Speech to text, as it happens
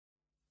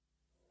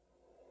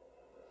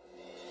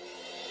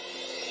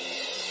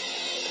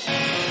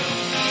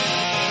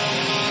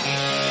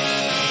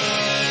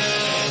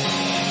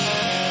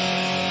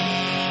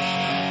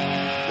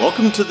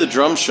Welcome to the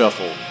Drum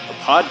Shuffle, a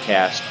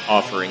podcast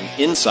offering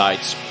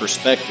insights,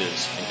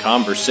 perspectives, and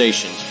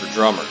conversations for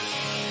drummers.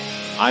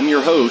 I'm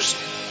your host,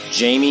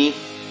 Jamie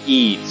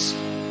Eads.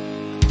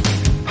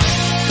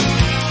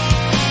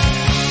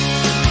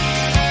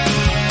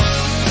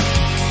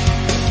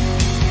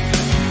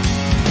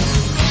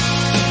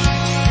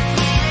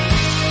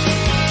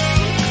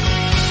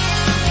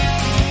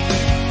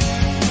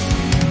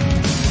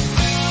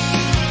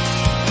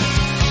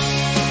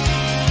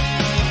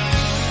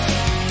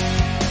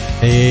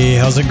 Hey,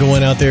 how's it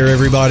going out there,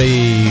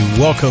 everybody?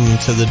 Welcome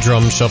to the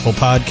Drum Shuffle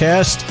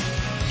podcast.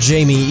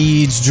 Jamie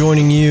Eads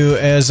joining you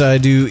as I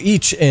do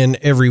each and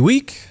every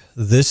week.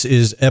 This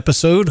is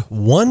episode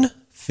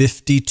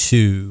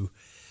 152.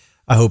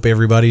 I hope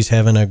everybody's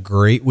having a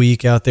great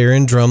week out there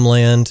in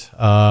Drumland.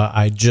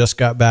 I just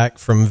got back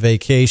from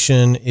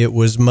vacation. It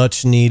was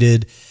much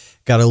needed.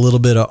 Got a little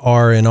bit of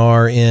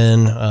R&R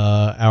in.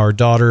 Our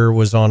daughter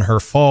was on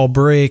her fall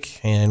break,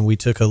 and we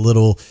took a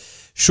little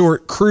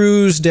short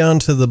cruise down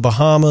to the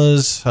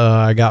Bahamas.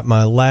 I got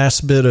my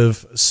last bit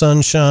of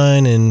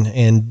sunshine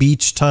and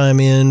beach time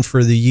in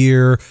for the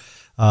year.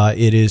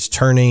 It is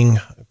turning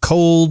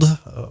cold.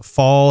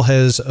 Fall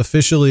has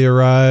officially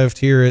arrived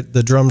here at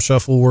the Drum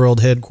Shuffle World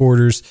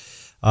headquarters.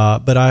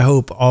 But I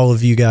hope all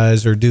of you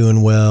guys are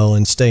doing well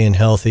and staying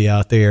healthy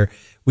out there.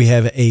 We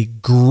have a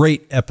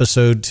great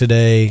episode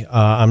today.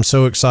 I'm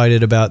so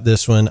excited about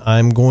this one.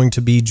 I'm going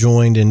to be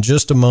joined in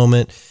just a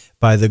moment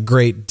by the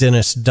great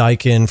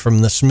Diken from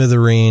the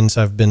Smithereens.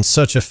 I've been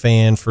such a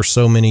fan for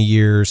so many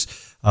years.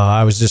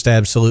 I was just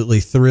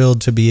absolutely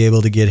thrilled to be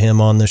able to get him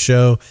on the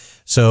show.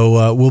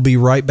 So we'll be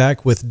right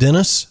back with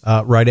Dennis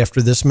right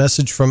after this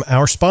message from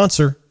our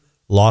sponsor,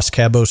 Los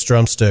Cabos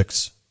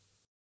Drumsticks.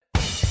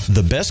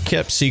 The best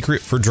kept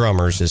secret for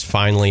drummers is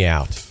finally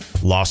out.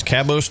 Los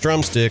Cabos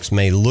Drumsticks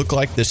may look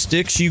like the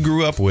sticks you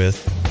grew up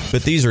with,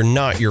 but these are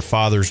not your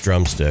father's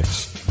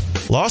drumsticks.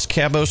 Los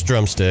Cabos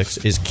Drumsticks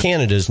is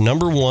Canada's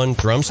 #1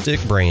 drumstick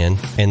brand,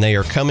 and they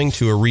are coming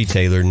to a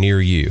retailer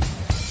near you.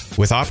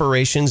 With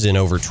operations in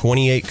over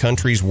 28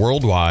 countries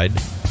worldwide,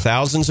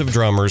 thousands of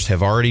drummers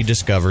have already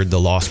discovered the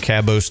Los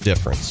Cabos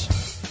difference.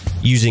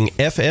 Using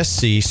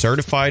FSC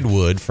certified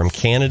wood from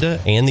Canada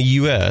and the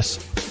US,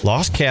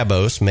 Los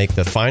Cabos make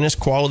the finest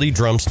quality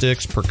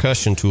drumsticks,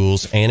 percussion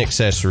tools, and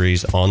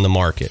accessories on the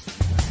market.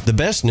 The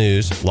best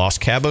news, Los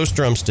Cabos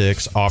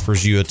Drumsticks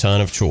offers you a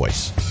ton of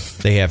choice.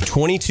 They have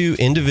 22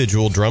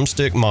 individual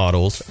drumstick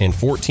models and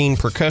 14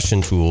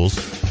 percussion tools,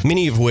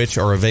 many of which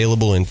are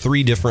available in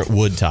 3 different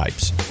wood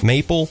types: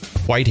 maple,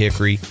 white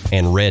hickory,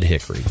 and red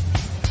hickory.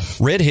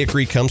 Red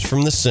hickory comes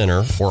from the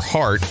center or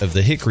heart of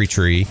the hickory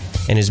tree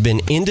and has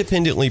been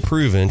independently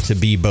proven to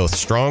be both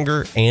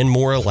stronger and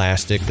more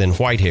elastic than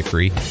white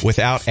hickory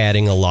without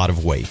adding a lot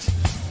of weight.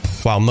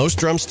 While most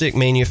drumstick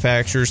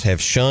manufacturers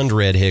have shunned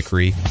red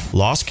hickory,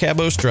 Los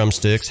Cabos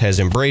Drumsticks has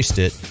embraced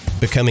it,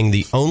 becoming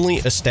the only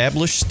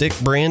established stick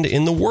brand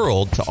in the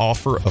world to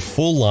offer a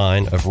full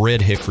line of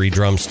red hickory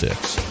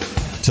drumsticks.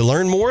 To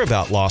learn more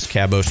about Los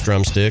Cabos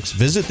Drumsticks,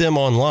 visit them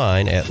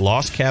online at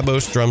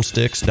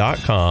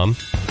loscabosdrumsticks.com,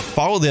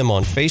 follow them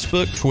on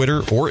Facebook, Twitter,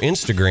 or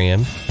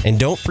Instagram, and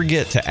don't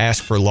forget to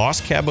ask for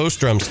Los Cabos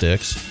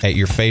Drumsticks at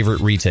your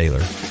favorite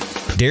retailer.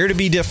 Dare to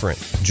be different.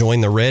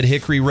 Join the Red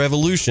Hickory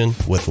Revolution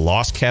with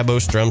Los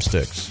Cabos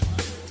Drumsticks.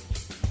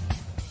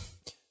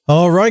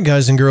 All right,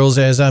 guys and girls,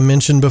 as I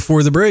mentioned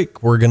before the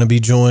break, we're going to be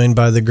joined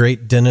by the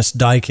great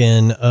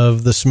Diken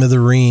of the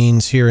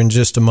Smithereens here in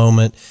just a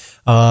moment.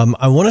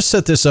 I want to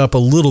set this up a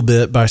little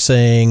bit by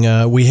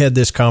saying we had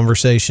this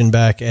conversation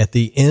back at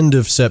the end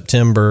of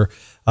September,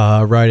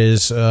 right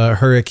as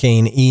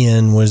Hurricane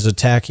Ian was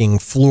attacking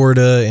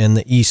Florida and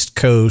the East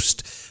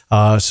Coast.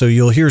 So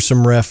you'll hear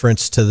some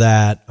reference to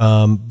that.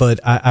 But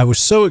I was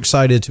so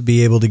excited to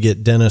be able to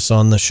get Dennis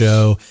on the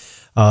show.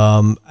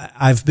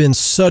 I've been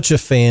such a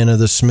fan of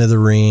the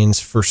Smithereens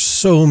for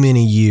so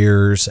many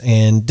years,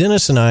 and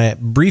Dennis and I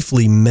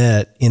briefly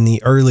met in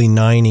the early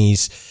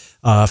 90s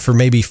for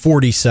maybe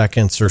 40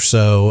 seconds or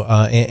so.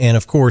 And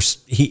of course,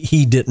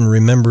 he didn't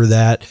remember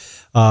that.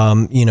 It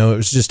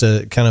was just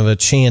a kind of a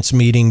chance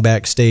meeting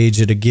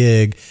backstage at a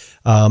gig.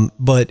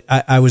 But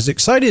I was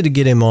excited to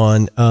get him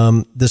on.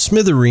 The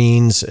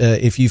Smithereens,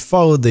 if you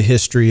followed the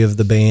history of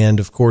the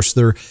band, of course,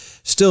 they're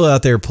still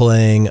out there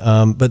playing,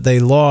 but they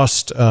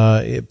lost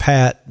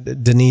Pat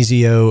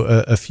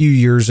Denizio a few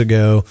years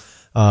ago,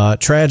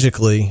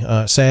 tragically,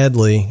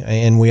 sadly,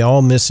 and we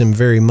all miss him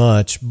very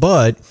much.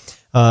 But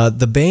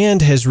the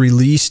band has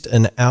released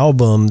an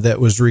album that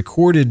was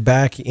recorded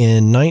back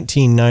in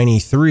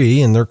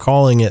 1993, and they're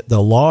calling it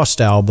the Lost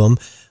Album,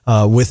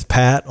 with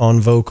Pat on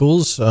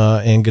vocals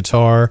and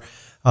guitar.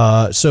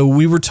 So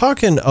we were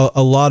talking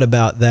a lot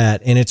about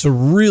that, and it's a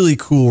really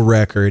cool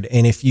record.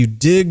 And if you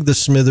dig the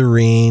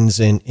Smithereens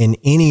and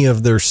any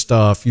of their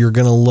stuff, you're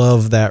going to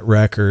love that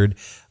record.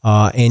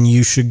 And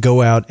you should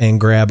go out and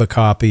grab a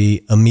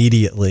copy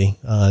immediately.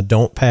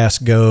 Don't pass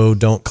go.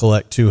 Don't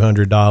collect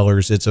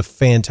 $200. It's a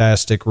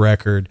fantastic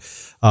record.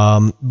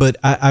 But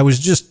I was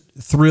just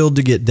thrilled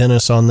to get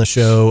Dennis on the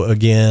show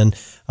again.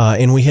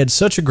 And we had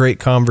such a great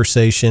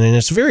conversation, and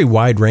it's very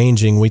wide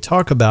ranging. We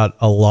talk about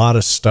a lot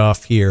of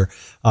stuff here,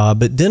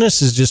 but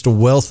Dennis is just a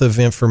wealth of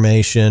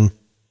information.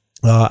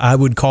 I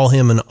would call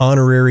him an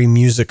honorary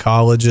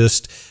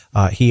musicologist.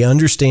 He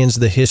understands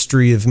the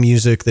history of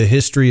music, the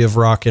history of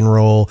rock and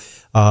roll,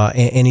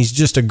 and he's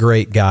just a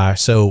great guy.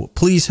 So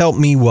please help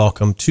me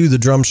welcome to the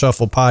Drum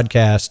Shuffle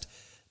podcast,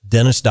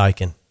 Dennis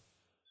Diken.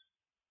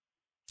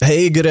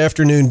 Hey, good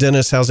afternoon,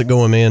 Dennis. How's it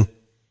going, man?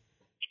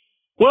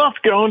 Well, it's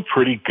going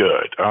pretty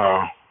good.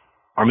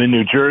 I'm in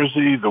New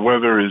Jersey. The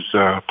weather is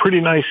pretty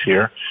nice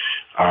here,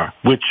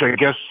 which I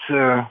guess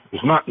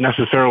is not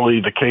necessarily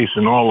the case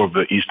in all of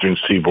the eastern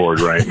seaboard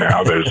right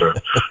now. There's a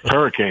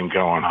hurricane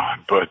going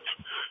on, but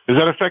is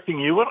that affecting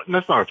you? Well,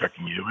 that's not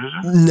affecting you, is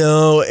it?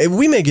 No,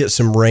 we may get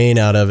some rain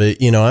out of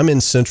it. You know, I'm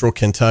in central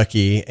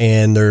Kentucky,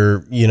 and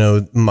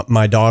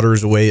my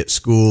daughter's away at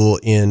school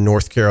in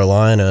North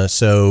Carolina.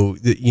 So,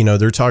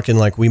 they're talking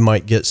like we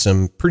might get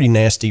some pretty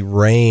nasty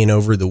rain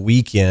over the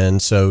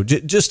weekend. So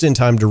just in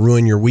time to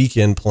ruin your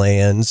weekend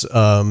plans,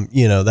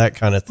 that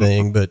kind of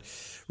thing. But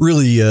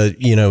really,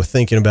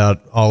 thinking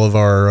about all of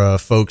our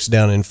folks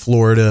down in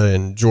Florida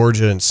and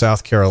Georgia and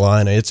South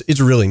Carolina, it's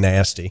really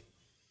nasty.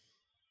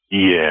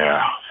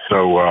 Yeah.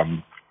 So,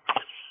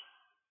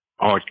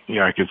 I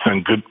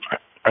could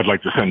I'd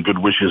like to send good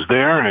wishes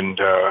there, and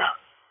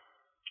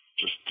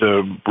just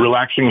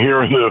relaxing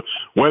here in the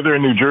weather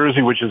in New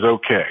Jersey, which is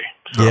okay.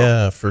 So.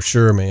 Yeah, for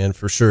sure, man,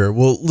 for sure.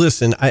 Well,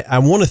 listen, I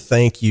want to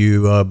thank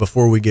you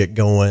before we get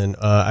going.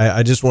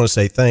 I just want to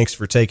say thanks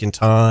for taking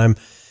time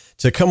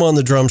to come on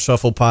the Drum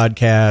Shuffle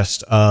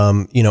podcast.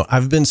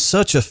 I've been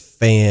such a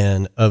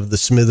fan of the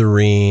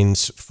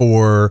Smithereens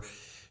for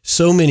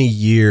so many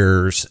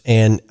years.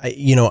 And,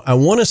 I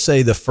want to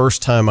say the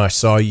first time I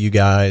saw you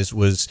guys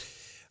was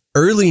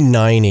early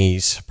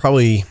 90s,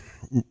 probably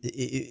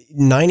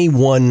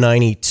 91,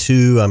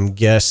 92, I'm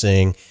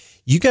guessing.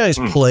 You guys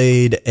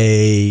played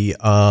a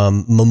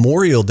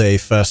Memorial Day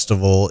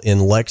festival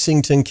in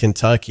Lexington,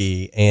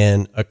 Kentucky,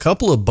 and a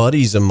couple of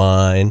buddies of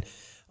mine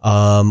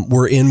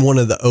were in one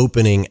of the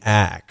opening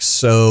acts.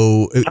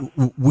 So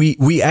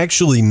we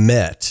actually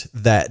met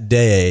that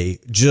day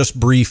just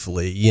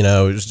briefly, it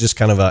was just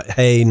kind of a,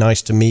 hey,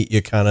 nice to meet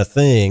you kind of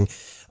thing.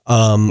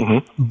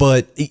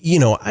 But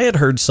I had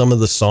heard some of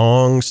the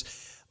songs,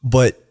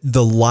 but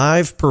the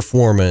live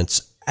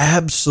performance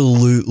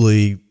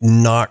absolutely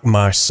knocked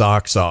my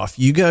socks off.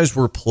 You guys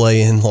were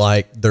playing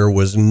like there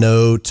was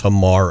no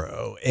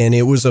tomorrow, and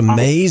it was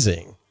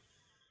amazing.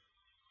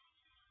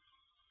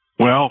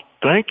 Well,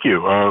 thank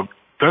you.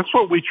 That's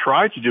what we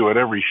try to do at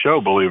every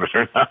show, believe it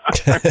or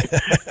not.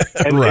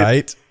 And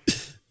right.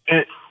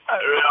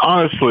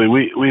 Honestly,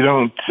 we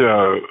don't,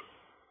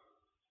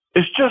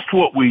 it's just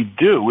what we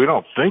do. We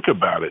don't think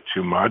about it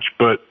too much,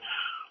 but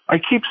I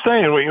keep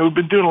saying, we've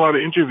been doing a lot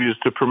of interviews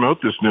to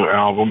promote this new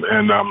album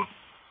and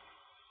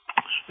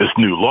this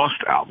new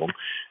Lost album.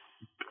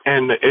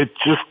 And it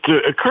just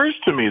occurs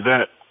to me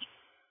that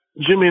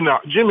Jimmy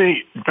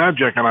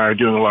Babjack and I are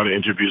doing a lot of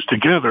interviews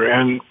together,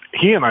 and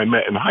he and I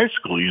met in high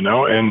school,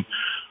 and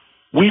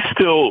we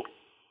still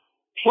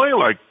play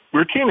like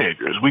we're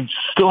teenagers. We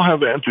still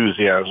have the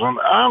enthusiasm.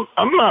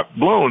 I'm not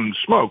blowing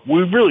smoke.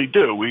 We really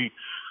do.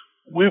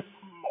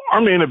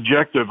 Our main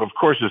objective, of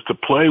course, is to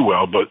play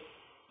well, but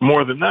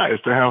more than that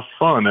is to have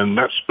fun, and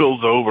that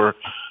spills over,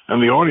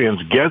 and the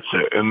audience gets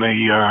it, and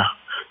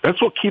that's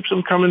what keeps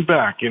them coming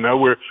back.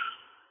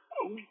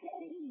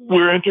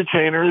 We're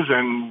entertainers,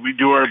 and we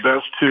do our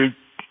best to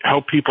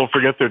help people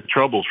forget their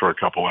troubles for a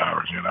couple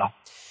hours,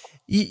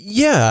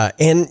 Yeah.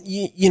 And,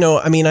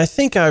 I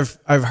think I've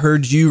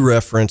heard you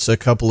reference a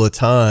couple of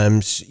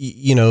times,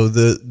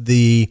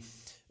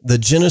 the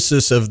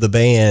genesis of the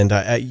band.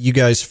 You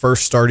guys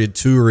first started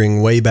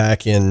touring way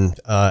back in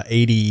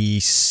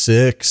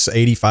 86,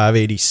 85,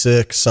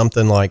 86,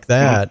 something like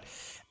that.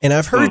 And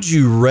I've heard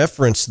you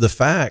reference the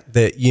fact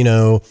that,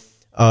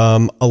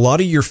 a lot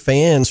of your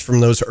fans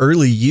from those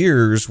early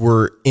years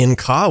were in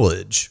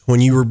college when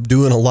you were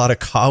doing a lot of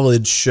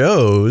college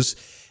shows.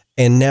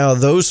 And now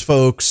those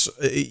folks,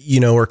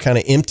 are kind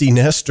of empty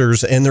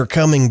nesters, and they're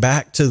coming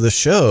back to the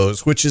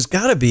shows, which has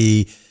got to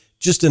be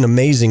just an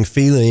amazing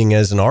feeling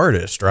as an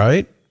artist,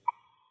 right?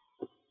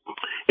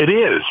 It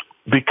is,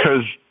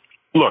 because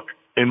look,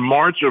 in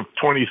March of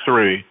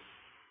 23,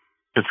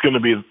 it's going to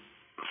be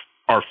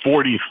our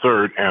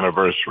 43rd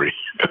anniversary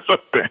as a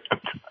band.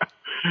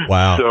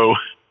 Wow. So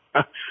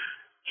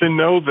to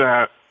know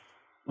that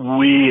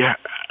we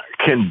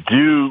can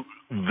do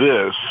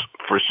this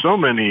for so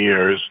many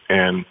years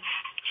and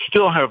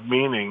still have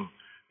meaning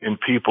in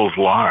people's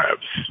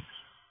lives,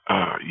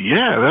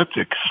 that's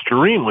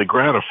extremely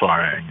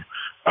gratifying.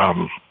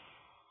 Because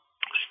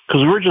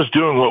we're just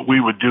doing what we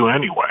would do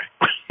anyway.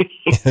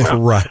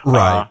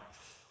 Right.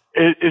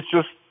 It's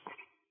just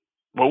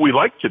what we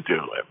like to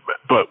do,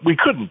 but we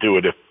couldn't do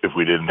it if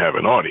we didn't have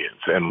an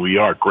audience. And we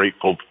are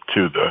grateful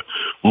to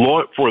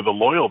for the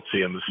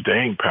loyalty and the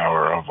staying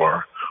power of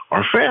our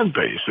fan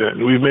base.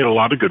 And we've made a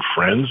lot of good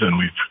friends, and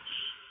we've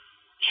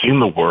seen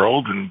the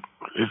world, and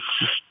it's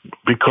just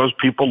because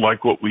people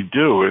like what we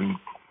do. And,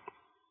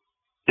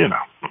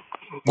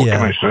 what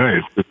can I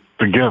say? It's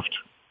a gift.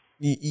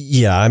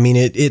 Yeah, I mean,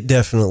 it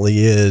definitely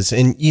is.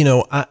 And,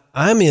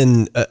 I'm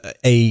in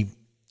a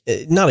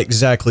not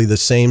exactly the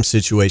same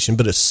situation,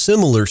 but a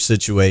similar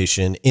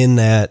situation in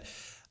that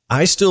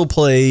I still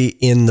play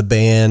in the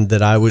band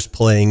that I was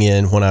playing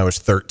in when I was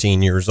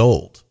 13 years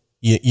old.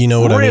 You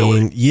know what Really?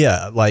 I mean?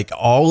 Yeah. Like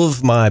all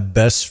of my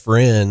best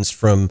friends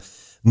from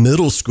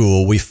middle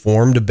school, we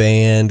formed a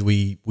band.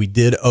 We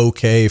did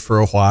okay for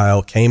a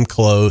while, came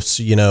close,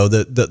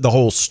 the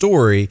whole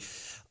story.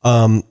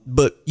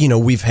 But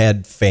we've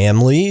had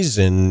families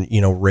and,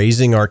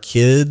 raising our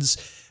kids,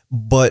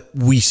 but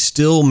we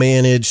still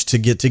manage to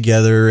get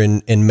together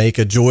and make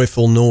a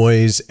joyful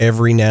noise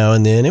every now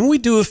and then. And we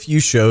do a few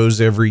shows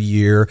every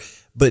year,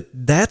 but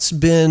that's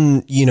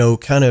been,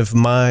 kind of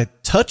my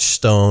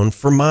touchstone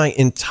for my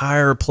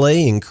entire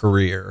playing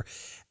career.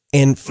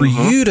 And for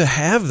you to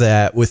have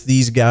that with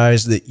these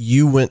guys that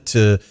you went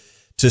to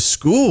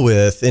school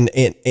with,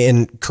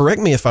 and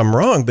correct me if I'm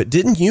wrong, but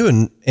didn't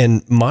you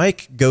and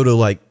Mike go to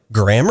like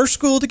grammar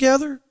school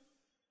together?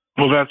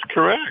 Well, that's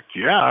correct.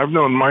 Yeah, I've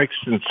known Mike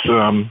since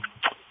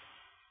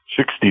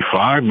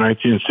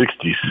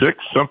 1966,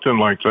 something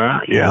like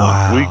that. Yeah,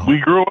 wow. We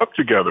grew up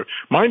together.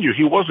 Mind you,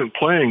 he wasn't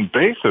playing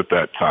bass at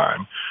that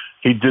time.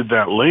 He did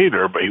that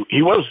later, but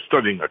he was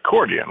studying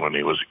accordion when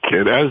he was a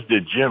kid, as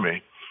did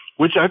Jimmy,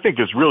 which I think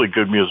is really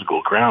good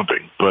musical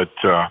grounding. But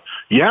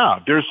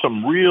there's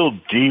some real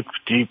deep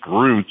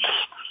roots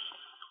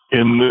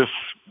in this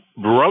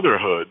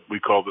brotherhood we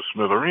call the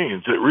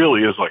Smithereens. It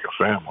really is like a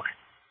family.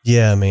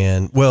 Yeah,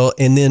 man. Well,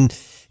 and then,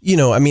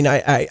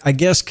 I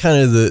guess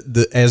kind of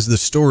the as the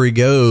story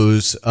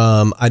goes,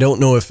 I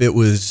don't know if it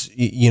was,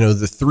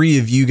 the three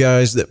of you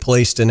guys that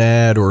placed an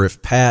ad or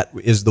if Pat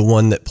is the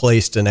one that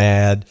placed an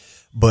ad,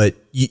 but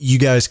you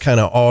guys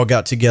kind of all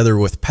got together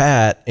with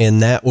Pat,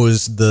 and that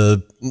was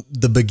the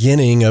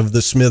beginning of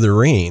the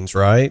Smithereens,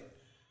 right?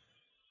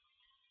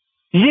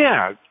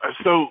 Yeah.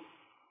 So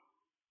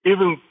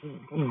even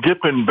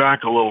dipping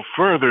back a little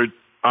further,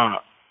 I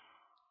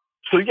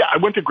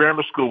went to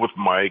grammar school with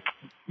Mike.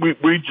 We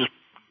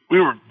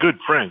were good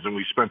friends, and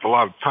we spent a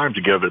lot of time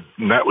together.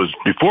 And that was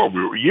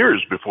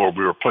years before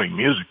we were playing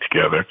music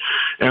together.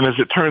 And as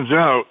it turns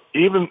out,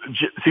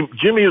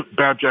 Jimmy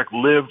Babjack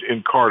lived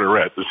in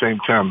Carteret, the same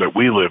town that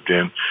we lived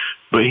in,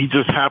 but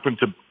his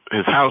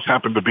house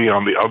happened to be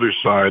on the other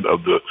side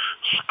of the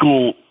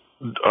school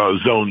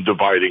zone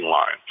dividing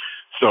line.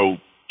 So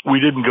we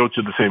didn't go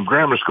to the same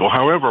grammar school.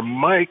 However,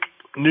 Mike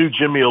knew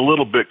Jimmy a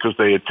little bit because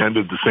they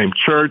attended the same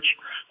church.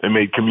 They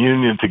made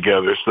communion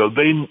together, so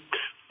they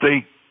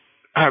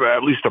had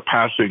at least a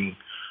passing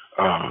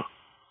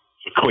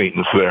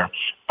acquaintance there.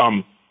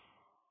 And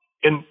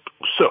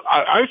so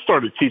I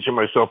started teaching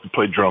myself to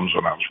play drums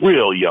when I was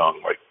real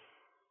young, like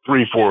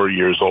 3-4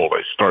 years old.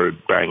 I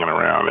started banging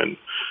around and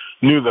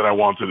knew that I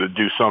wanted to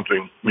do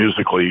something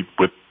musically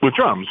with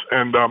drums.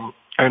 And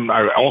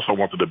I also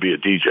wanted to be a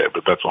DJ,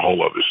 but that's a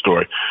whole other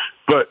story.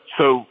 But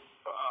so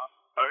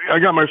I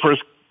got my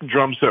first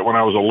drum set when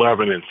I was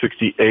 11 in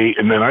 68,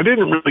 and then I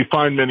didn't really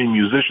find many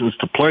musicians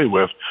to play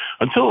with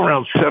until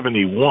around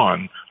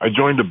 71. I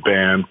joined a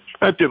band.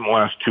 That didn't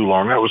last too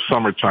long. That was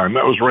summertime.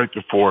 That was right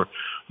before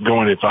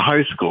going into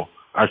high school.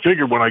 I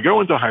figured when I go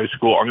into high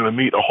school, I'm going to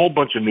meet a whole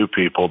bunch of new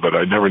people that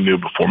I never knew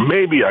before.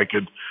 Maybe I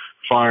could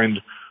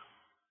find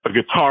a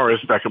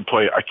guitarist that can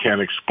play I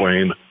Can't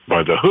Explain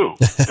by The Who.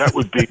 That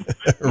would be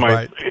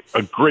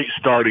a great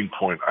starting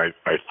point, I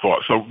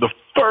thought. So the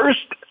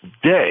first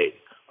day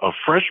of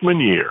freshman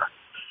year,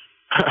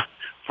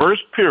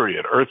 first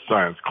period, earth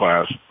science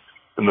class,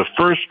 in the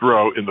first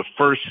row, in the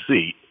first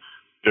seat,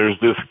 there's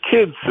this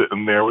kid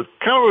sitting there with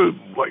kind of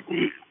like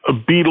a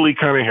Beatley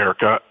kind of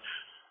haircut.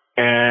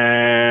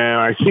 And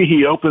I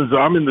see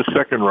I'm in the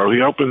second row,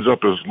 he opens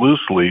up his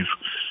loose leaf,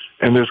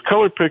 and there's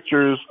color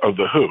pictures of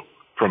The Who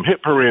from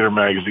Hit Parader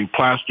magazine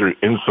plastered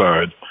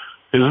inside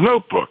his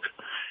notebook.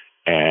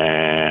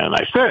 And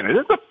I said,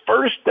 it's the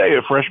first day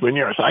of freshman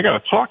year. I said, I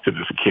got to talk to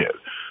this kid.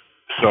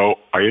 So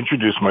I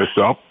introduced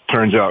myself.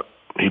 Turns out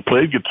he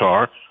played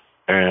guitar,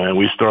 and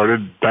we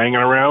started banging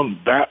around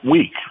that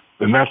week.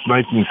 And that's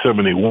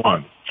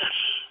 1971.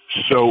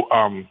 So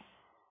I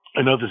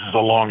know this is a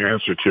long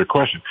answer to your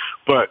question,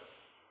 but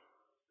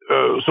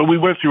so we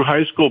went through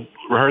high school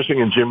rehearsing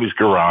in Jimmy's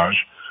garage.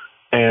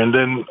 And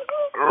then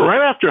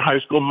right after high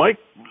school, Mike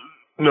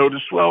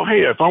noticed, well,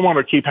 hey, if I want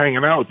to keep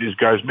hanging out with these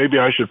guys, maybe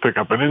I should pick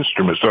up an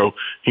instrument. So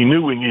he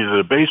knew we needed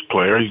a bass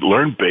player. He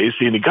learned bass,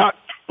 and he got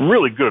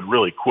really good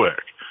really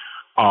quick.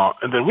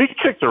 And then we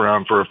kicked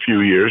around for a few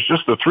years,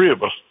 just the three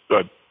of us,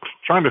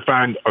 trying to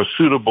find a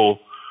suitable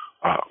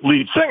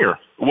lead singer.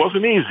 It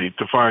wasn't easy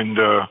to find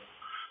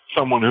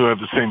someone who had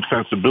the same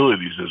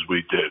sensibilities as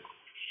we did.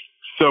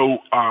 So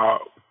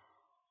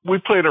we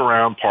played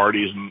around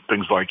parties and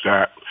things like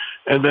that.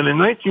 And then in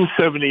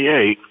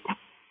 1978,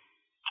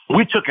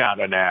 we took out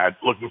an ad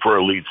looking for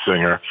a lead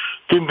singer.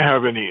 Didn't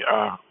have any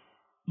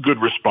good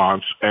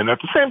response. And at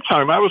the same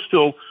time, I was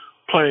still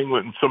playing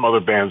with some other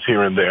bands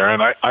here and there.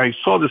 And I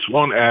saw this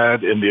one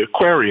ad in the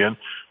Aquarian,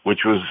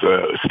 which was,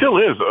 still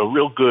is a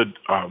real good,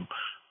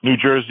 New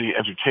Jersey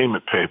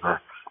entertainment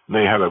paper. And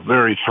they had a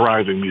very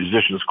thriving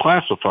musicians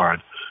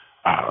classified.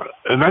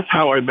 And that's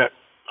how I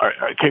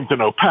came to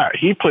know Pat.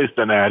 He placed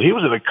an ad. He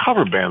was in a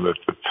cover band at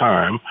the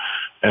time,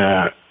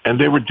 and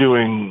they were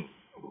doing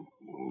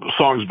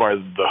songs by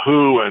The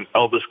Who and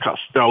Elvis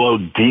Costello,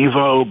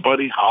 Devo,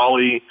 Buddy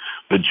Holly,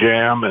 The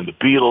Jam, and the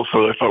Beatles.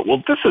 So I thought,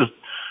 well, this is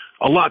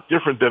a lot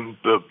different than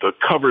the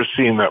cover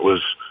scene that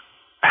was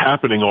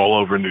happening all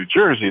over New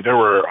Jersey. There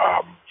were,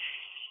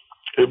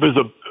 it was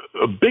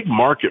a big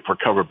market for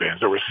cover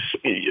bands. There were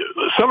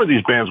some of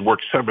these bands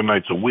worked 7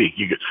 nights a week.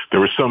 There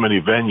were so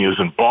many venues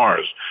and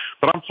bars,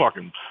 but I'm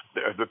talking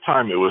at the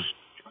time it was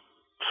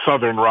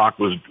Southern rock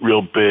was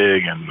real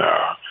big, and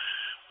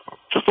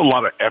just a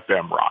lot of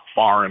FM rock,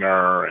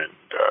 Foreigner,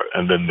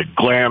 and then the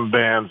glam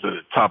bands,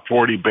 the top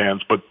 40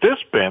 bands. But this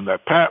band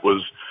that Pat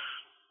was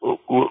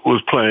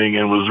playing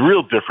in was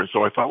real different.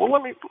 So I thought, well,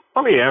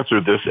 let me answer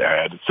this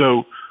ad.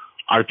 So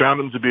I found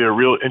him to be a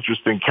real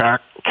interesting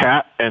cat,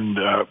 and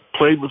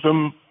played with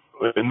him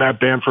in that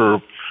band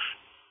for,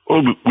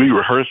 well, we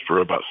rehearsed for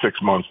about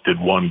 6 months, did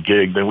one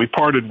gig, then we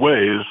parted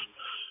ways.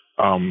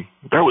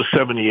 That was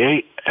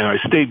 78, and I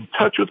stayed in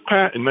touch with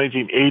Pat. In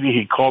 1980,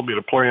 he called me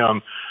to play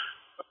on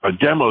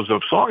demos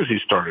of songs he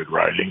started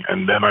writing,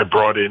 and then I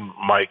brought in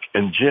Mike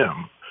and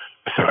Jim.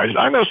 I said,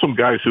 I know some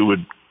guys who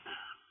would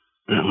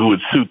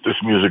suit this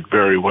music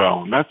very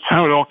well, and that's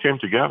how it all came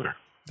together.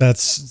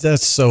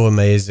 That's so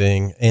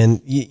amazing.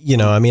 And you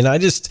know, I mean,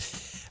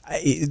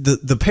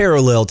 the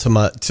parallel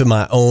to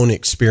my own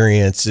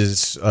experience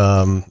is,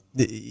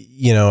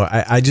 you know,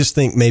 I just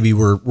think maybe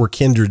we're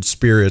kindred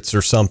spirits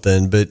or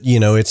something, but you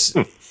know, it's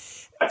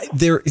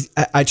there.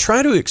 I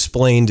try to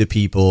explain to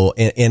people,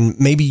 and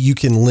maybe you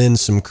can lend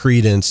some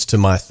credence to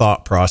my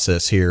thought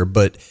process here,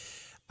 but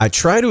I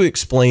try to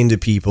explain to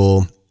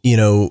people, you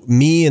know,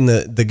 me and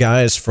the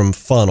guys from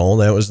Funnel,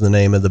 that was the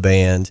name of the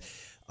band.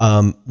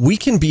 We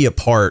can be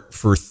apart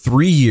for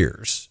 3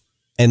 years,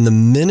 and the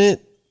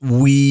minute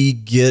we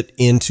get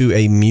into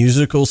a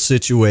musical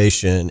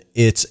situation,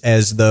 it's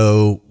as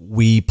though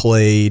we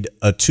played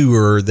a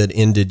tour that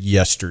ended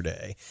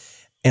yesterday.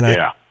 And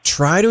I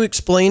try to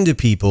explain to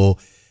people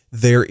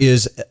there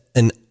is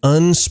an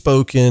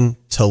unspoken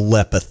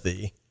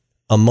telepathy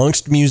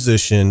amongst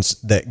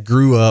musicians that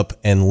grew up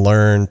and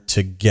learned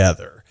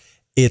together.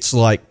 It's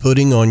like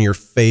putting on your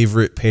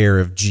favorite pair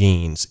of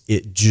jeans.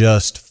 It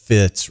just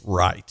fits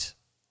right.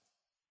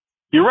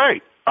 You're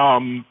right.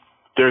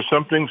 There's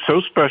something so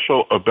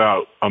special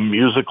about a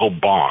musical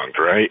bond,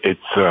 right? It's,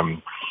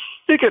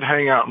 you could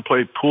hang out and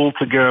play pool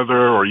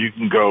together, or you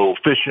can go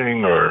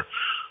fishing, or,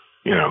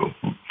 you know,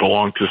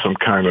 belong to some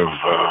kind of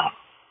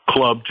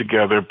club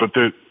together. But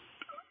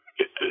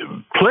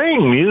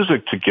playing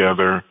music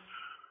together,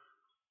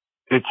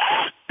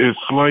 it's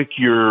like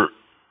you're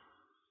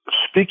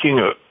speaking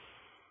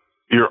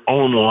your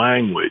own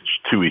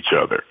language to each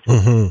other,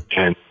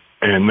 and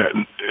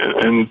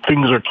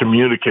things are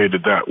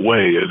communicated that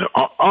way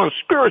on a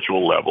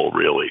spiritual level,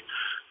 really.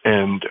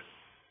 And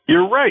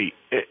you're right.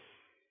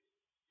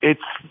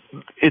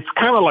 It's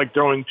kind of like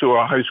going to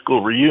a high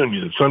school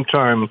reunion.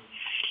 Sometimes,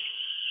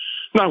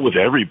 not with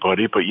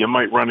everybody, but you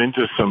might run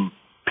into some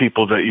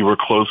people that you were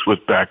close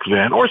with back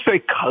then, or say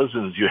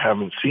cousins you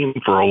haven't seen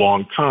for a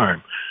long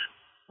time.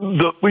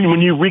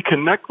 When you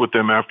reconnect with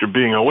them after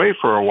being away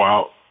for a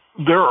while,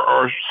 there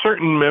are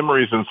certain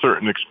memories and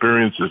certain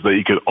experiences that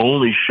you can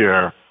only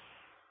share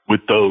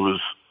with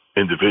those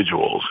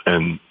individuals.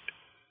 And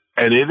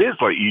it is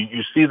like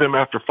you see them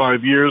after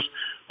 5 years,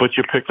 but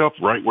you pick up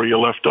right where you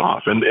left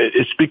off. And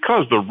it's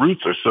because the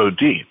roots are so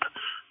deep,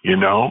 you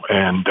know,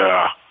 and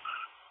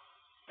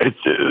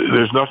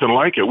there's nothing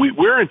like it.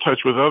 We're in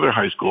touch with other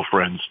high school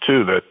friends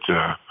too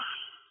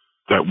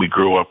that we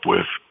grew up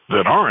with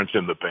that aren't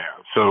in the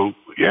band. So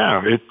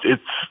yeah,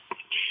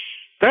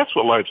 that's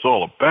what life's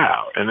all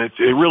about. And it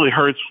really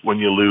hurts when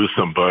you lose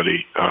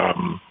somebody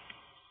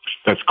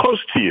that's close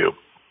to you.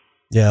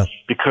 Yeah.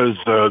 Because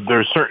there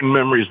are certain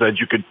memories that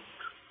you could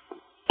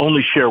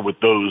only share with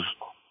those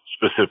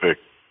specific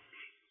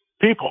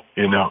people,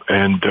 you know,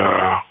 and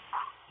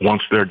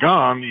once they're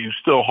gone, you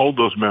still hold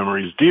those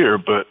memories dear,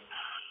 but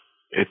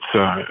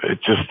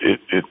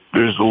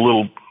there's a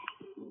little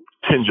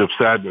tinge of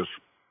sadness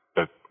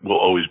that will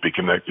always be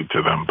connected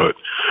to them. But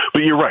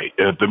you're right.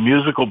 The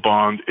musical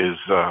bond is,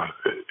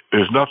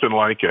 there's nothing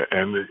like it.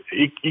 And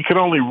you can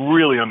only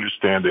really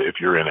understand it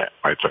if you're in it,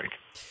 I think.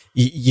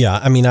 Yeah.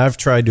 I mean, I've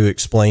tried to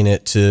explain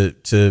it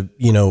to,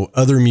 you know,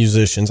 other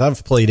musicians.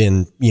 I've played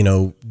in, you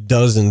know,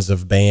 dozens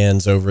of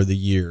bands over the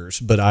years,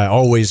 but I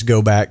always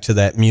go back to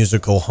that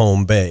musical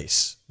home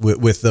base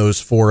with those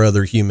 4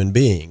 other human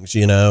beings,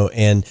 you know,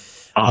 and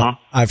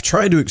I've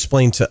tried to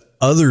explain to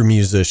other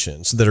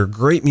musicians that are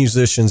great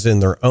musicians in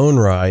their own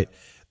right.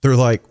 They're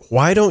like,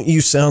 why don't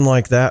you sound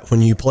like that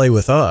when you play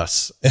with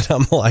us? And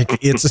I'm like,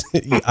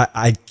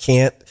 I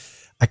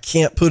I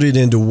can't put it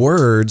into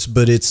words,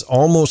 but it's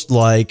almost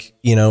like,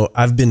 you know,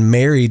 I've been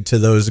married to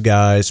those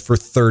guys for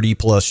 30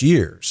 plus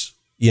years,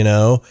 you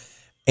know,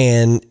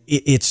 and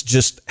it's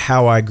just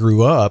how I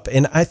grew up.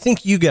 And I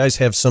think you guys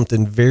have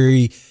something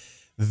very,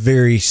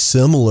 very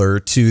similar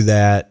to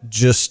that.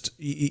 Just,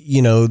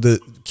 you know, the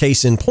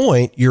case in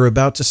point, you're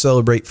about to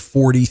celebrate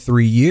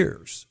 43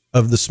 years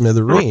of the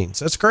Smithereens.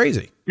 That's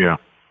crazy. Yeah.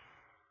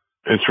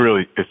 It's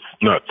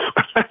nuts.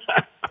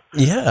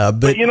 Yeah.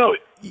 But you know,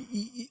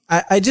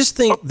 I just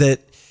think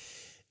that,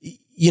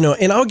 you know,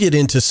 and I'll get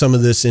into some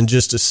of this in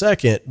just a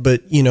second,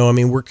 but, you know, I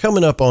mean, we're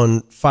coming up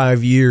on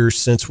 5 years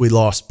since we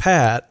lost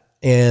Pat,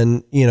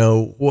 and, you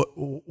know,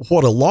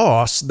 what a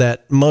loss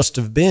that must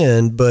have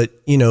been. But,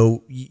 you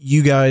know,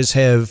 you guys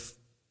have,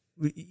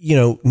 you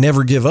know,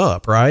 never give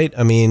up, right?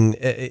 I mean,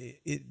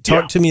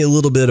 talk to me a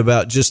little bit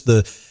about just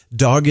the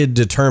dogged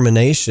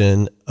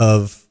determination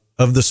of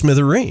the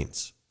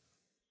Smithereens.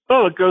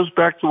 Well, it goes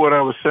back to what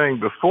I was saying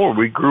before.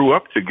 We grew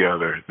up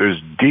together.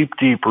 There's deep,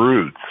 deep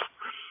roots.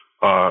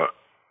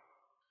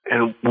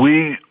 And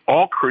we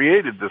all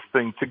created this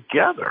thing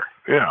together.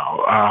 You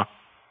know,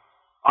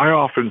 I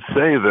often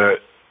say that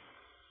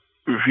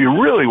if you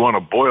really want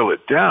to boil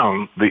it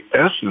down, the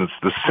essence,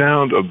 the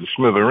sound of the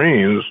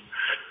Smithereens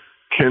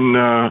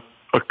can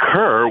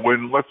occur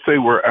when, let's say,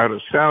 we're at a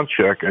sound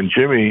check and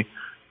Jimmy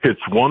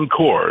hits one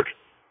chord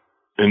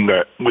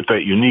with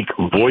that unique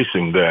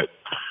voicing that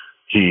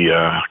he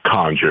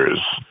conjures,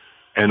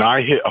 and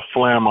I hit a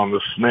flam on the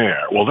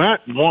snare. Well,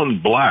 that one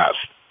blast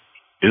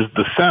is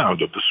the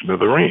sound of the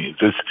Smithereens.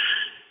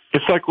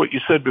 It's like what you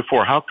said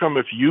before. How come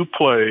if you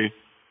play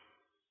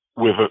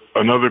with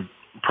another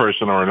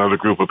person or another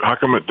group, how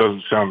come it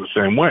doesn't sound the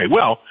same way?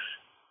 Well,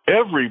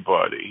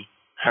 everybody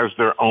has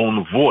their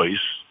own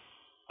voice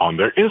on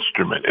their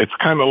instrument. It's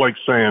kind of like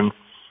saying,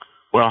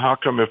 well, how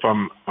come if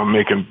I'm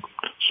making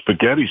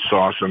spaghetti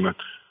sauce and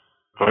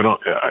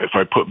if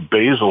I put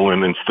basil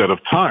in instead of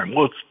thyme?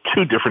 Well, it's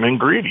two different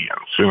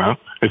ingredients, you know?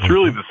 It's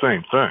really the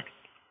same thing.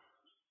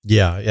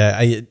 Yeah,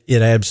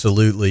 it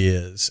absolutely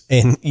is.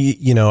 And,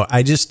 you know,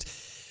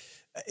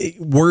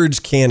 words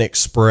can't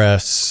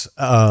express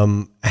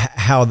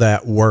how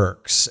that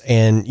works.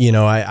 And, you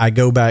know, I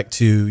go back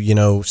to, you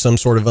know, some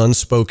sort of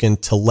unspoken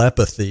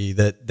telepathy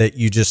that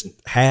you just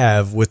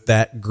have with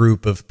that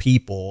group of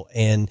people.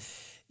 And,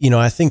 you know,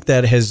 I think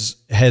that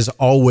has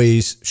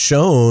always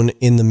shown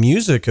in the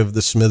music of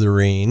the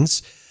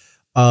Smithereens.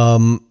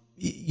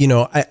 You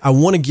know, I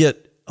want to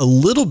get a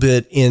little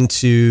bit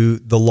into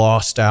the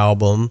Lost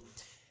album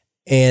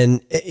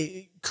and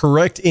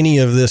correct any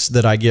of this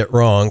that I get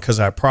wrong, because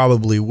I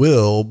probably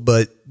will,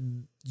 but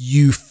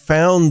you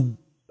found,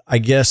 I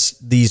guess,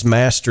 these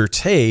master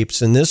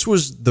tapes, and this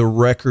was the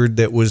record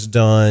that was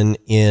done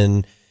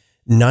in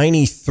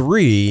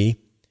 93,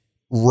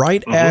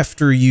 right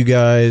after you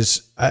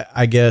guys,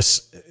 I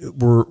guess,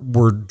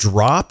 were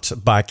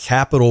dropped by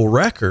Capitol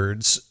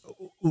Records.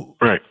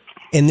 Right.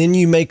 And then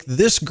you make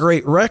this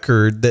great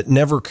record that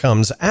never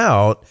comes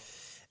out,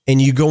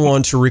 and you go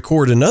on to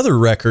record another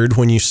record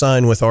when you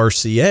sign with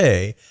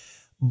RCA.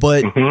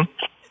 But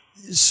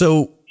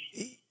so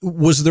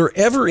was there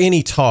ever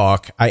any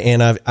talk,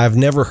 and I've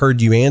never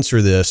heard you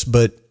answer this,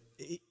 but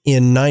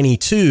in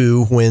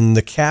 92, when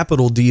the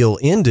Capitol deal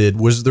ended,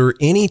 was there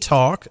any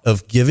talk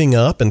of giving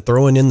up and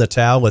throwing in the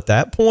towel at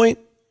that point?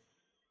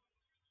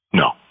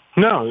 No,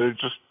 it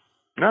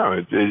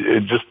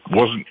just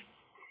wasn't.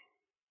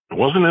 It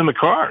wasn't in the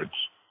cards.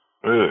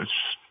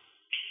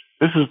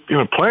 This is, you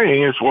know,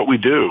 playing is what we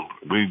do.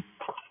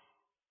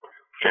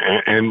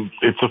 And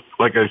it's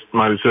like I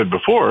might have said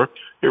before,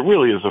 it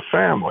really is a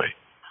family.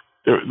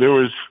 There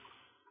was,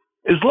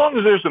 as long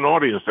as there's an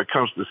audience that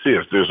comes to see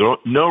us, there's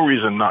no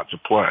reason not to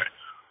play.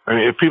 I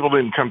mean, if people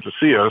didn't come to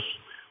see us,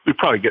 we'd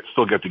probably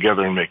still get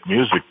together and make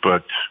music.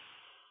 But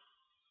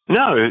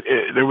no,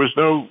 there was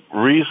no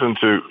reason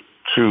to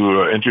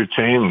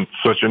entertain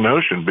such a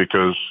notion,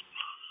 because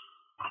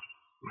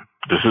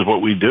this is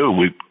what we do.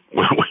 We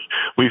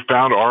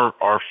found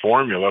our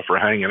formula for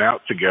hanging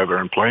out together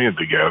and playing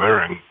together,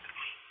 and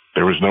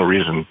there was no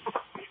reason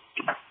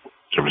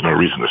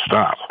to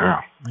stop.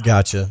 Yeah.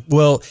 Gotcha.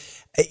 Well,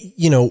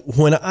 you know,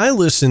 when I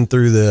listen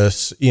through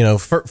this, you know,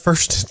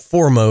 first and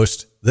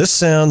foremost, this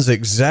sounds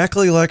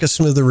exactly like a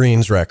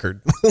Smithereens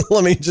record.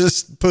 Let me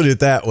just put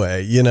it that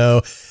way. You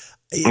know,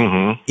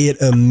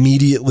 it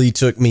immediately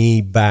took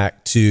me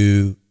back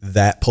to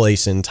that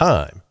place in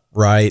time.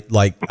 Right.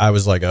 Like I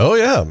was like, oh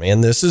yeah, man,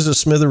 this is a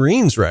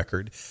Smithereens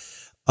record.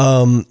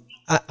 I'm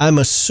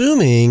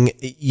assuming,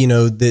 you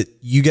know, that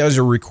you guys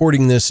are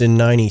recording this in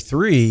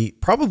 93.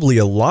 Probably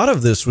a lot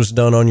of this was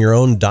done on your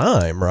own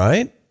dime,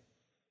 right?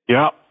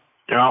 Yeah.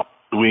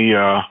 We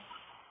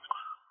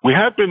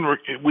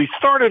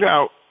started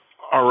out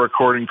our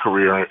recording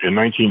career in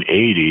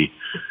 1980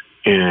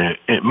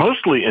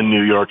 mostly in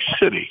New York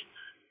City.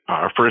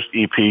 Our first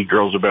EP,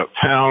 Girls About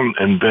Town,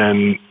 and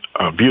then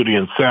Beauty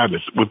and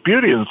Sadness. With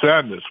Beauty and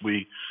Sadness,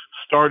 we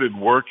started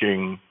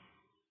working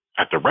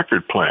at the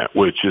record plant,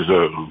 which is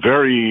a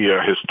very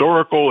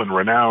historical and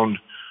renowned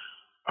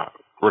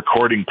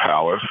recording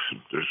palace.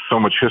 There's so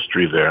much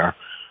history there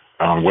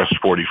on West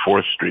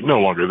 44th Street, no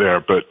longer there,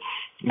 but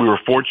we were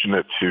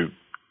fortunate to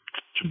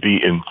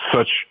be in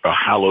such a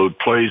hallowed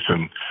place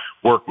and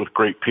work with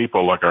great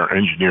people like our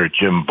engineer,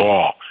 Jim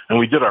Ball. And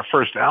we did our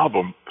first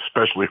album,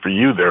 especially for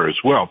you there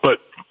as well.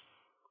 But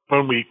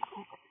when we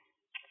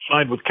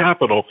signed with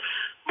Capitol,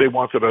 they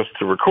wanted us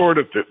to record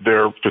at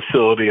their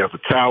facility at the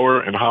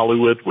Tower in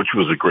Hollywood, which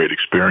was a great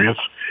experience.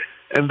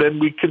 And then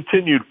we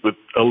continued with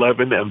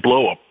 11 and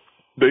Blow Up.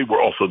 They were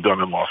also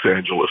done in Los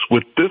Angeles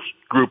with this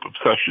group of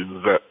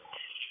sessions that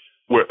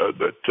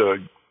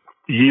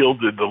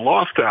yielded the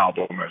Lost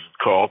album, as it's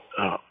called.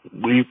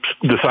 We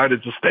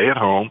decided to stay at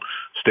home,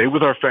 stay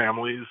with our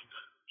families,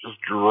 just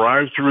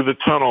drive through the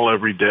tunnel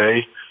every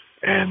day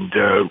and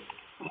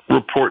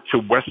report to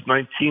West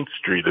 19th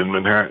Street in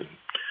Manhattan.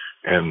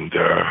 And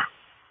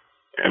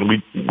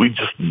we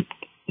just, it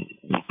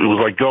was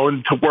like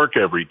going to work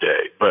every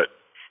day, but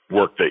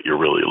work that you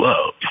really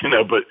love,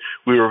 but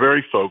we were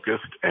very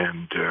focused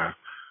and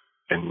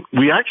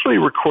we actually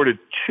recorded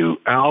 2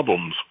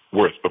 albums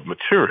worth of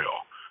material.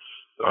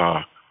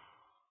 I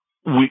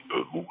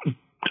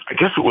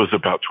guess it was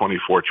about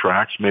 24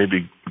 tracks,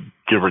 maybe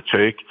give or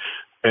take.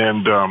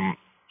 And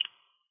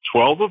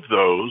 12 of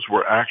those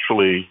were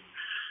actually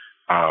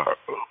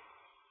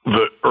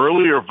the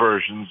earlier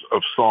versions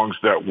of songs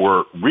that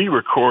were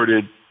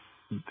re-recorded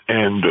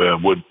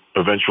and would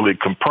eventually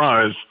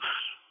comprise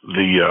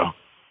the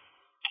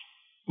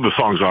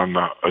songs on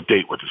A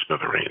Date with the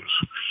Smithereens.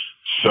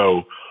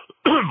 So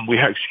we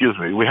had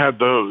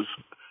those.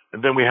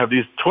 And then we have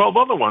these 12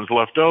 other ones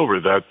left over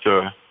that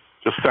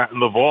just sat in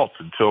the vault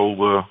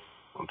until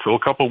a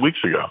couple of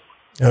weeks ago.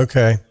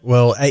 Okay.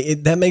 Well,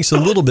 that makes a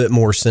little bit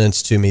more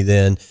sense to me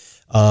then,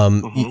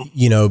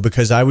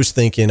 because I was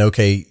thinking,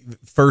 okay,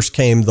 first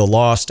came the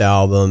Lost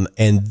album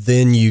and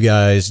then you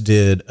guys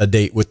did A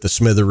Date with the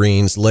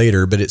Smithereens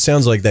later, but it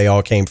sounds like they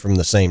all came from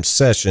the same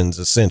sessions,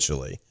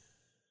 essentially.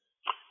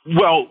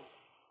 Well,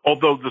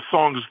 although the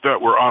songs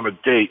that were on A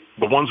Date,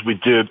 the ones we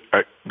did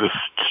at the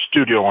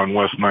studio on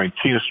West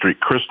 19th Street,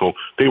 Crystal,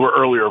 they were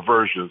earlier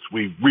versions.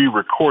 We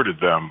re-recorded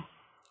them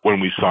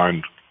when we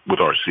signed with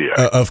RCA.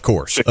 Of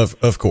course.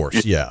 Of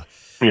course. Yeah.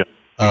 Yeah.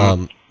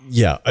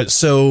 Yeah.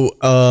 So,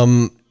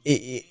 am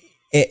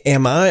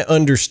I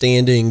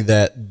understanding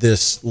that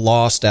this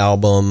Lost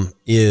album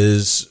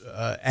is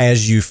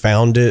as you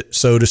found it,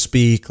 so to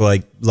speak?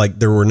 Like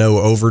there were no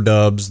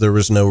overdubs, there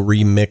was no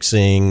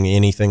remixing,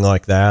 anything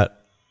like that?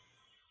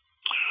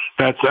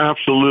 That's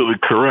absolutely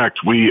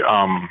correct. We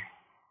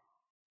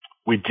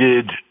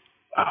did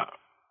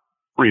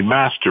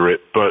remaster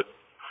it, but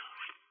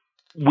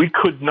we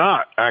could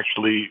not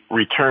actually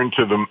return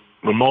to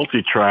the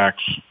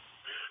multi-tracks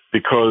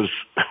because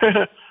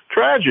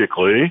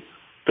tragically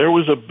there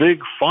was a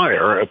big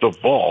fire at the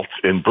vault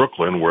in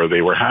Brooklyn where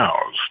they were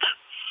housed.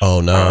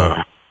 Oh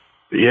no.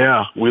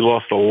 Yeah, we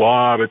lost a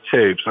lot of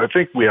tapes. I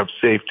think we have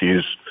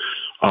safeties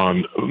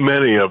on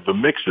many of the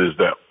mixes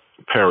that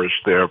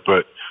perished there,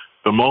 but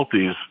the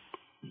multis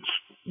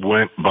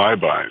went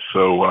bye-bye.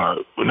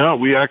 So, no,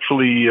 we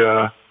actually,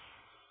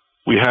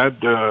 we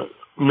had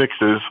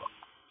mixes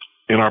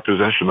in our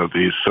possession of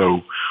these.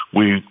 So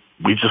all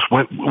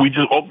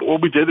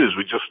we did is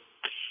we just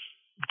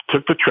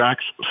took the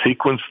tracks,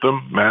 sequenced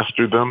them,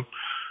 mastered them,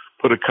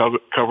 put a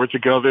cover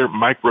together.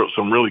 Mike wrote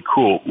some really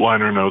cool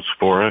liner notes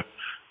for it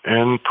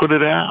and put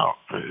it out.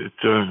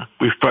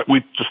 We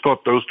just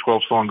thought those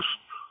 12 songs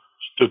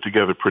stood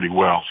together pretty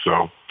well.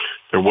 So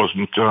there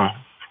wasn't a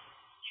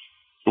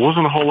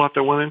whole lot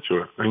that went into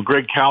it. And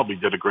Greg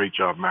Calby did a great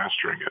job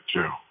mastering it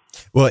too.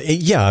 Well,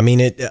 yeah, I mean,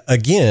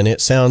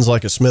 it sounds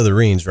like a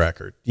Smithereens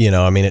record,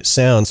 it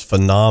sounds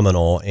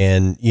phenomenal.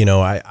 And,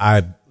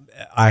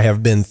 I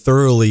have been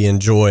thoroughly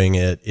enjoying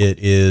it. It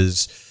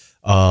is,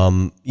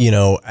 how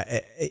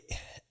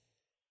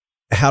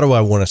do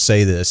I want to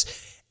say this?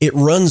 It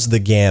runs the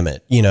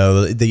gamut.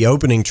 The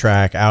opening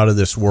track, Out of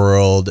This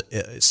World,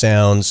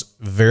 sounds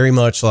very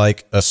much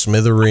like a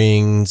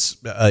Smithereens,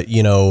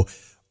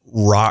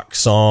 rock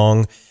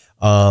song.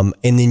 And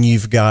then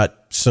you've got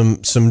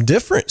some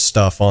different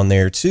stuff on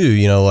there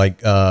too,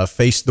 like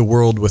Face the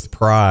World with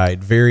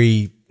Pride,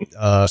 very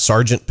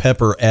Sgt.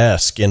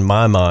 Pepper-esque in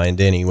my mind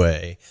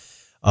anyway.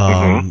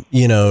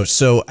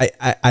 So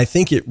I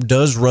think it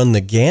does run the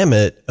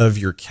gamut of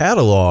your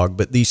catalog,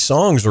 but these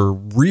songs are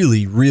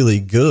really, really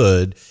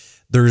good.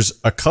 There's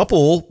a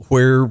couple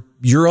where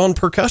you're on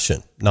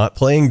percussion, not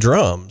playing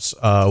drums,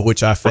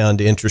 which I found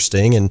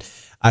interesting. And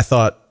I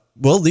thought,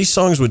 well, these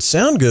songs would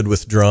sound good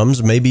with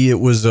drums. Maybe it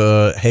was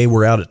hey,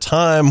 we're out of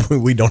time.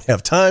 We don't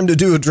have time to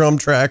do a drum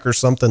track or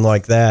something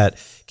like that.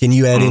 Can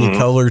you add any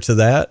color to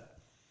that?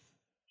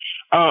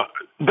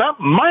 That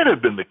might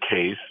have been the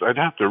case. I'd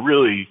have to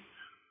really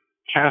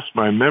cast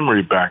my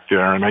memory back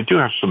there, and I do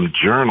have some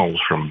journals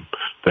from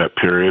that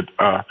period.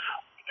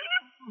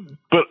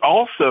 But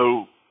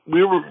also,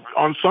 we were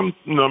on some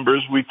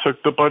numbers, we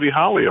took the Buddy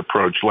Holly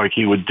approach, like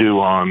he would do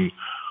on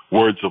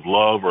Words of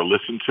Love or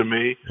Listen to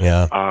Me.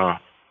 Yeah.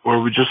 Where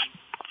we just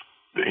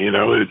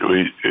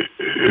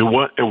it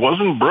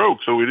wasn't broke,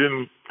 so we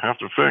didn't have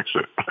to fix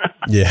it.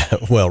 Yeah,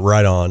 well,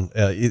 right on.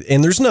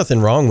 And there's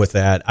nothing wrong with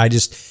that. I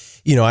just,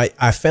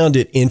 I found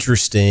it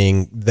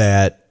interesting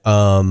that,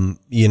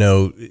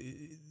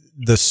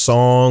 the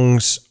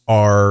songs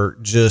are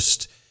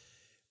just,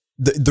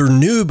 they're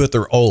new, but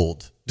they're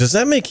old. Does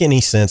that make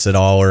any sense at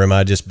all? Or am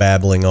I just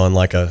babbling on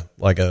like a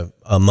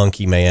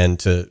monkey man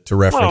to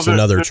reference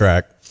another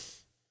track?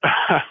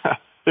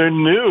 They're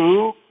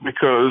new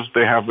because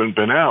they haven't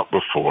been out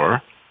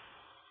before.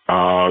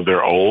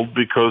 They're old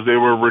because they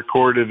were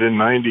recorded in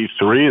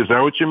 '93. Is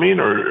that what you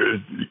mean? Or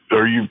is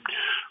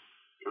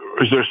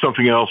there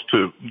something else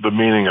to the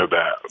meaning of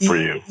that for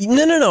you?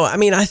 No. I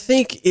mean, I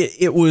think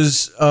it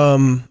was,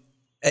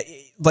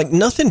 like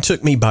nothing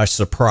took me by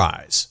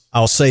surprise.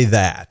 I'll say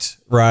that,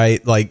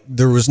 right? Like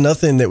there was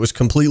nothing that was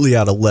completely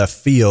out of left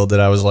field that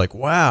I was like,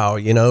 wow,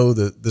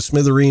 the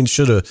Smithereens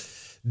should have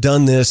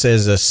done this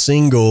as a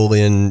single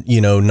in,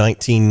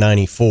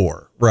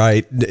 1994,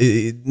 right?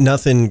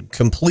 Nothing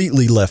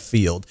completely left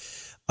field.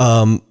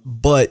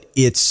 But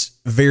it's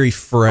very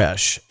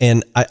fresh.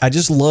 And I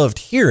just loved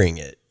hearing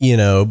it,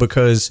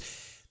 because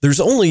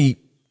there's only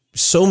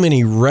so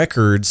many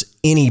records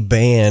any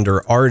band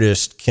or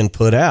artist can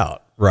put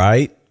out,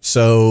 right?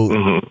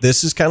 So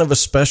This is kind of a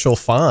special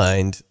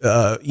find,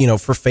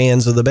 for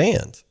fans of the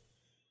band.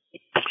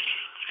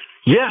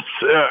 Yes,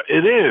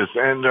 it is.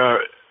 And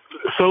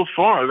so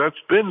far, that's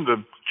been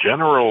the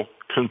general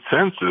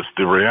consensus.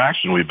 The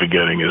reaction we've been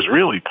getting is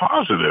really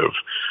positive.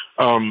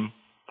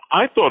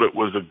 I thought it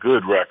was a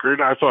good record.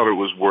 We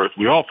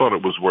all thought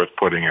it was worth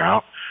putting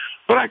out.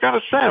 But I got to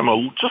say,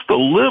 I'm just a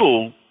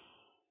little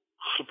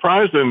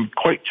surprised and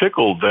quite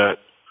tickled that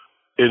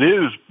it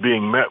is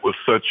being met with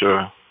such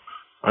a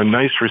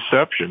nice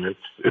reception.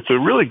 It's a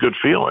really good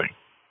feeling.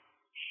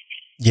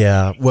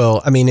 Yeah.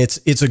 Well, I mean,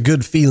 it's a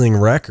good feeling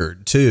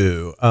record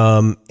too.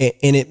 And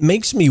it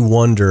makes me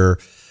wonder,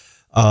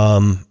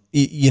 was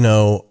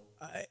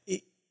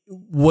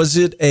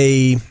it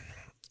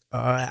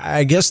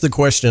I guess the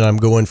question I'm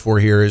going for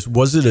here is,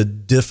 was it a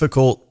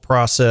difficult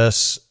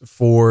process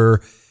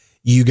for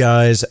you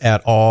guys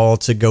at all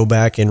to go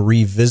back and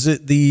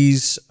revisit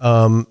these,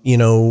 and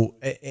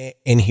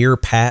hear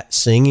Pat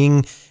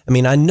singing? I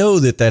mean, I know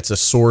that that's a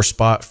sore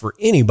spot for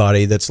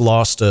anybody that's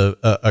lost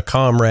a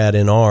comrade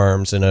in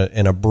arms and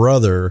a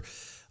brother,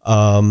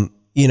 but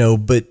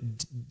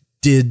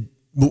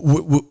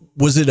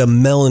was it a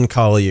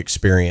melancholy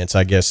experience,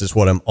 I guess is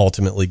what I'm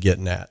ultimately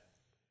getting at.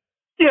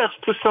 Yes,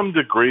 to some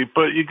degree,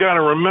 but you got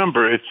to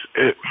remember, it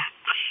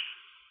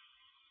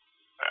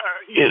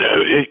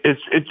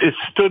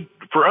stood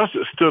for us.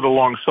 It stood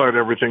alongside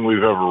everything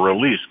we've ever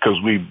released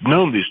because we've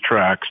known these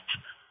tracks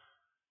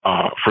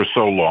for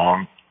so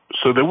long,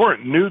 so they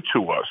weren't new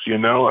to us.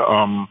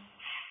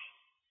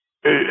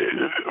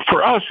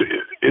 For us,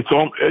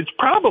 it's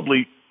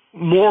probably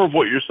more of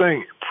what you're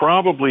saying.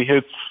 Probably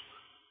hits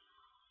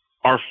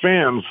our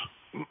fans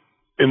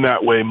in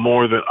that way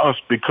more than us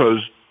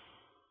because.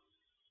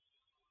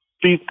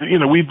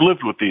 We've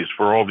lived with these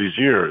for all these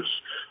years.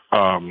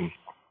 We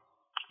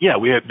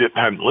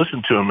hadn't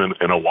listened to them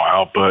in a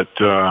while, but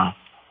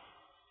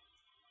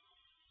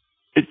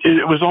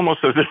it was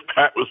almost as if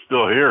Pat was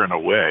still here in a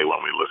way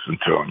when we listened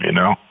to him,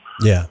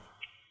 Yeah.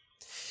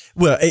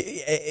 Well,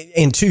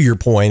 and to your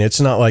point,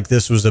 it's not like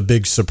this was a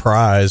big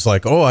surprise.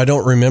 Like, oh, I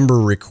don't remember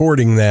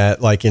recording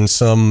that. Like in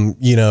some,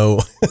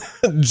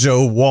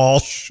 Joe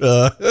Walsh.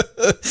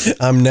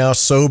 I'm now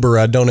sober.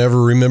 I don't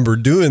ever remember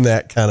doing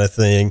that kind of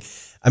thing.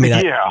 I mean,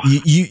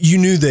 you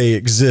knew they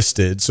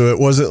existed, so it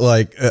wasn't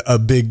like a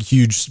big,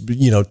 huge,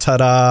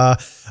 ta-da.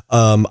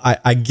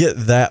 I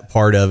get that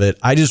part of it.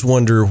 I just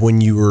wonder when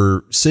you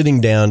were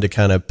sitting down to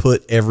kind of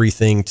put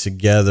everything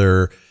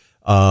together.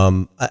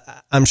 I'm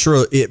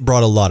sure it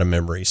brought a lot of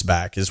memories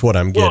back, is what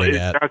I'm getting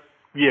at.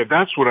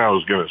 That's what I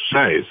was going to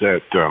say. Is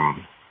that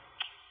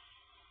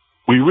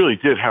we really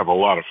did have a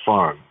lot of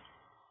fun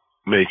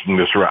making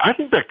this. I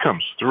think that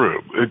comes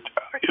through.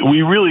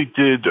 We really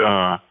did.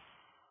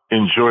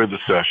 Enjoy the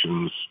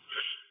sessions,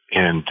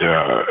 and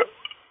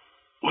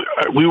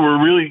we were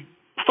really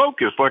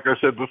focused, like I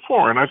said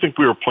before, and I think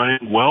we were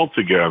playing well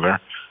together.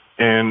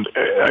 And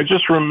I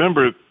just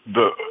remember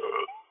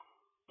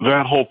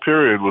that whole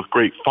period with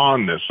great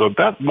fondness. So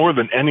that more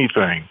than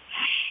anything,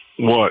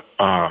 what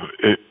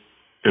it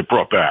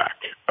brought back.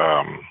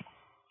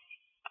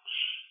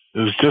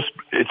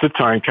 It's a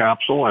time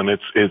capsule, and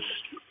it's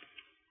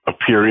a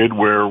period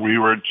where we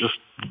were just.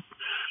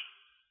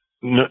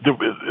 No,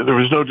 there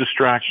was no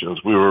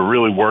distractions. We were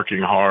really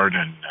working hard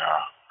and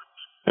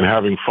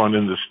having fun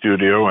in the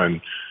studio, and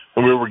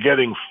we were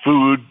getting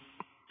food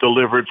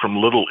delivered from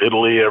Little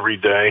Italy every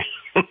day.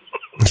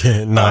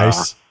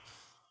 Nice.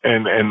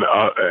 And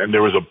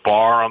there was a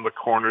bar on the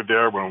corner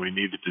there when we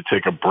needed to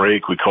take a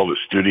break. We called it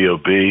Studio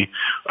B.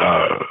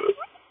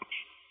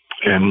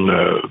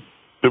 It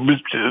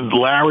was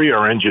Larry,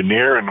 our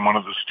engineer, and one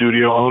of the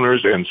studio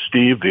owners, and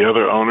Steve, the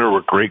other owner,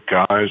 were great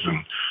guys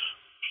and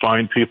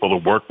fine people to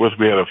work with.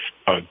 We had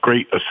a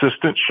great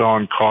assistant,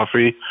 Sean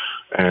Coffey,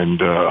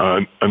 And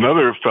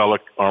another fella,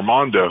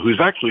 Armando, who's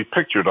actually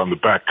pictured on the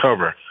back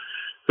cover,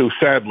 who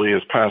sadly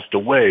has passed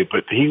away,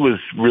 but he was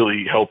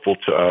really helpful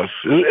to us.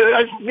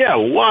 Yeah, a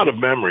lot of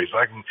memories.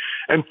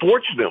 And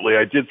fortunately,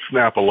 I did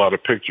snap a lot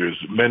of pictures,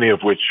 many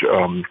of which,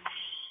 or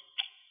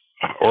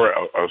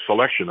a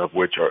selection of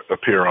which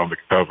appear on the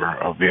cover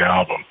of the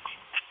album.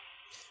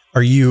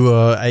 Are you,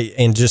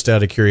 and just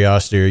out of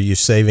curiosity, are you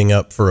saving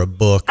up for a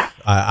book,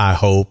 I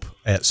hope,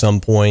 at some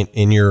point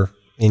in your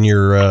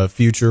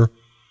future?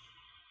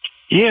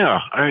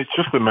 Yeah, it's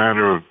just a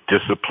matter of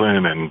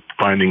discipline and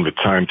finding the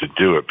time to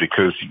do it,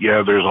 because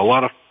there's a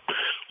lot of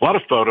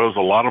photos, a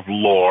lot of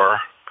lore.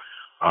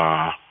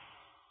 I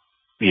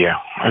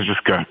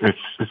just got it's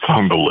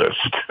on the list.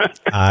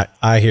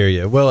 I hear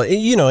you. Well,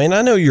 and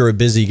I know you're a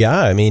busy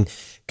guy. I mean,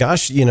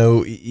 gosh,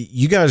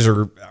 you guys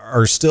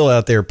are still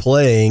out there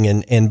playing,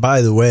 and by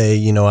the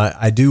way,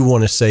 I do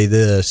want to say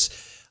this.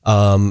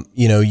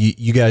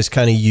 You guys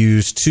kind of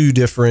use two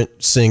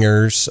different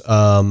singers.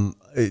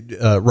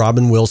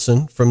 Robin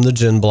Wilson from the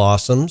Gin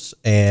Blossoms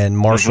and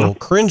Marshall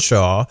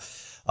Crenshaw,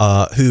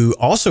 who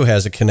also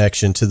has a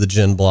connection to the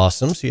Gin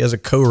Blossoms. He has a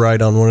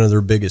co-write on one of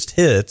their biggest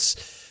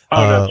hits.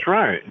 Oh, that's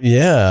right.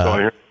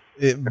 Yeah.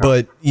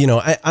 But,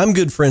 I'm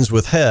good friends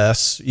with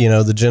Hess,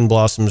 the Gin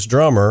Blossoms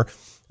drummer.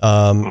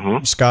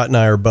 Scott and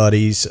I are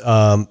buddies.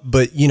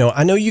 But,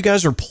 I know you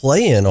guys are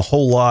playing a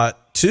whole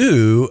lot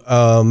too.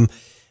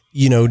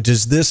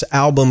 Does this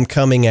album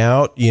coming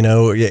out,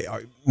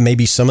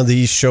 maybe some of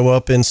these show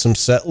up in some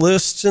set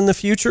lists in the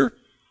future?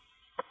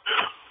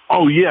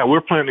 Oh, yeah. We're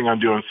planning on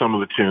doing some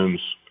of the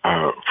tunes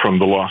from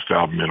the Lost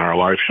album in our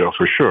live show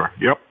for sure.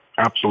 Yep,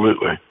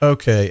 absolutely.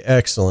 Okay,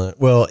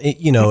 excellent. Well,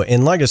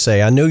 and like I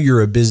say, I know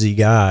you're a busy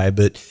guy,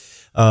 but,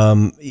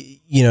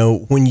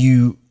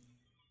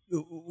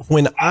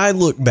 when I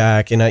look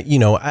back and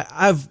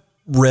I've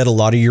read a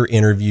lot of your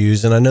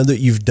interviews, and I know that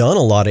you've done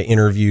a lot of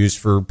interviews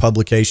for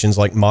publications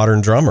like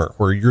Modern Drummer,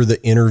 where you're the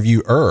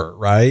interviewer,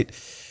 right?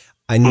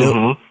 I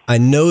know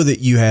that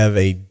you have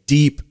a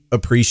deep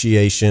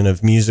appreciation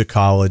of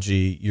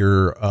musicology.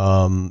 You're,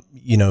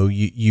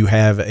 you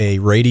have a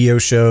radio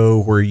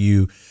show where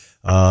you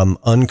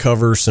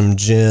uncover some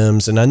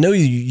gems, and I know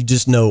you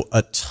just know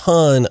a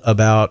ton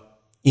about,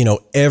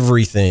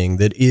 everything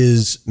that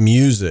is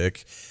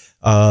music.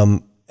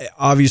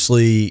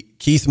 Obviously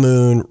Keith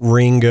Moon,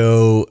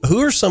 Ringo. Who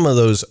are some of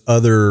those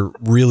other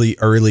really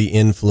early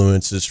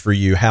influences for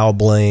you? Hal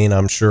Blaine,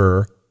 I'm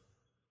sure.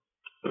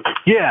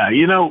 Yeah,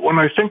 when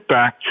I think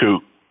back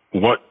to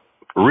what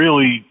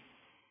really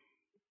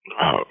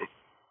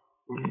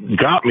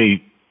got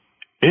me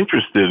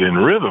interested in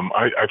rhythm,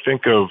 I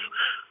think of,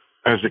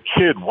 as a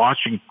kid,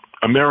 watching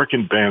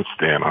American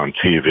Bandstand on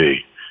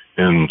TV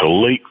in the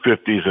late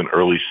 50s and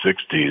early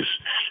 60s,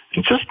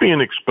 and just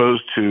being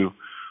exposed to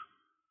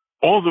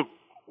all the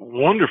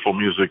wonderful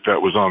music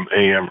that was on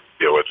AM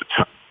radio at the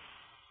time.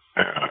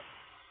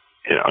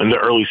 In the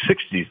early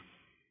 60s,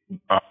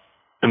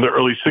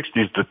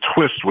 the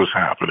twist was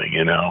happening,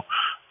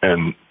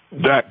 and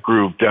that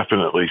groove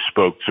definitely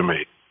spoke to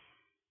me.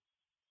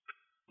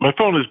 My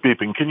phone is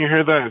beeping. Can you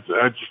hear that?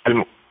 I just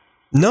didn't.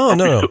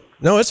 No,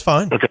 it's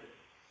fine. Okay.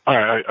 All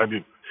right. I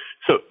mean,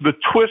 so the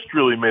twist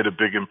really made a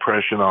big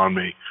impression on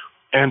me.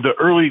 And the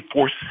early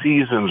Four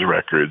Seasons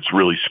records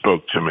really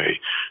spoke to me.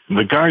 And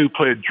the guy who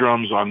played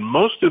drums on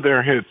most of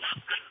their hits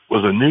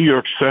was a New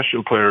York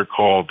session player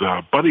called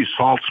Buddy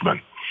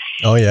Saltzman.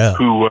 Oh, yeah.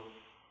 Who,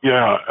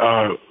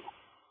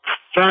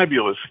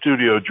 fabulous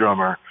studio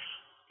drummer.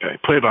 He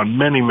played on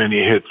many,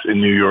 many hits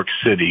in New York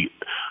City,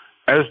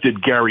 as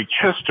did Gary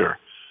Chester.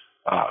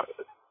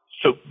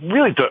 So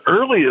really the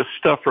earliest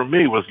stuff for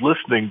me was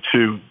listening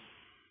to,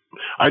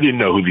 I didn't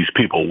know who these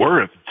people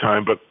were at the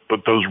time, but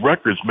those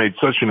records made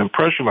such an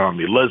impression on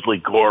me. Leslie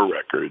Gore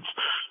records,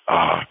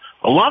 a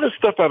lot of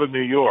stuff out of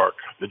New York,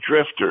 the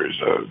Drifters,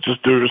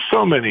 there were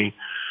so many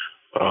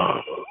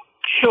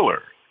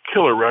killer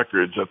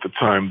records at the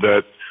time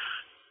that,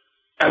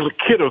 as a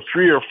kid of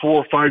 3 or 4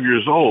 or 5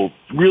 years old,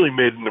 really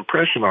made an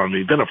impression on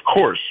me. Then, of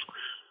course,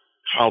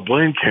 Hal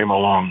Blaine came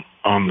along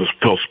on the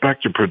Phil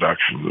Spector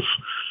productions.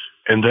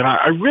 And then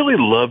I really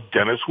loved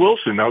Dennis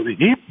Wilson. Now,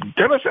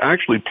 Dennis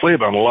actually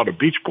played on a lot of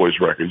Beach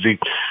Boys records.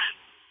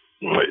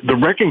 The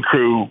Wrecking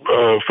Crew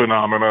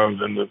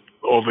phenomenon and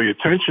all the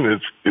attention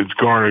it's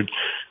garnered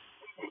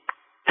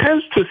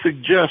tends to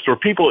suggest, or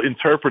people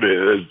interpret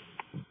it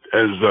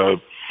as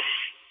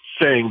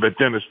saying that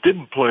Dennis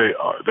didn't play,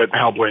 that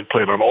Hal Blaine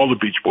played on all the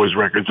Beach Boys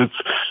records.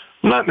 It's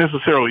not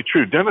necessarily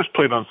true. Dennis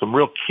played on some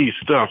real key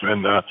stuff,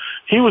 and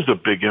he was a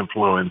big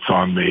influence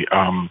on me.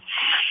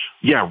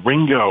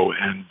 Ringo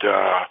and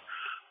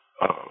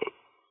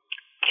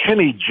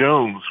Kenny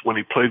Jones when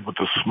he played with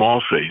the Small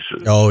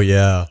Faces. Oh,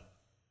 yeah.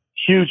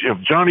 Huge.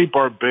 Johnny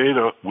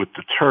Barbada with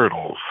the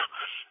Turtles.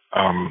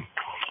 Earl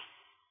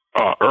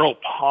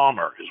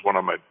Palmer is one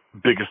of my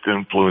biggest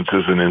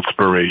influences and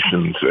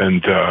inspirations.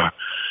 And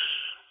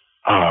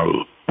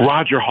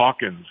Roger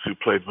Hawkins, who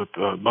played with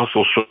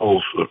Muscle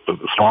Shoals, the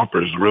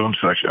Swampers, the rhythm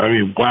section. I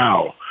mean,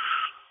 wow.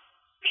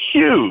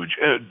 huge.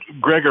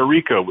 Greg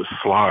Arico was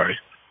Sly,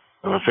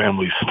 and the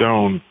Family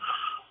Stone.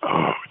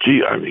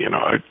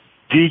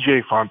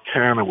 DJ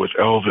Fontana with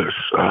Elvis.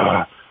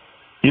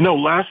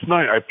 Last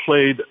night I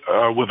played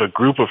with a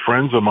group of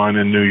friends of mine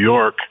in New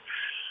York.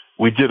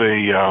 We did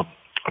a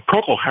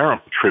Procol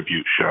Harum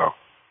tribute show.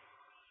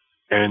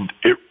 And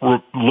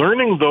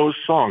learning those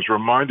songs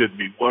reminded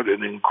me what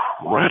an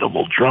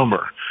incredible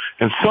drummer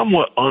and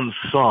somewhat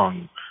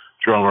unsung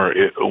drummer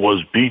it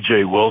was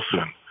B.J.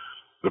 Wilson,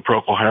 the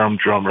Procol Harum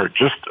drummer,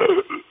 just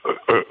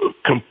a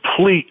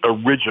complete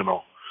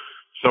original.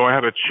 So I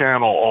had to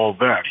channel all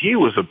that. He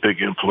was a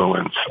big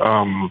influence.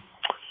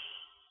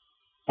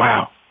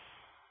 Wow.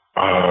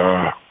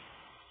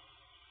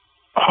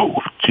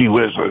 Gee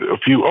whiz, a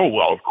few. Oh,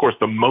 well, of course,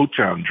 the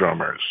Motown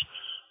drummers,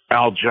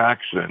 Al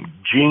Jackson,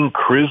 Gene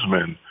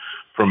Crisman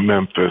from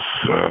Memphis.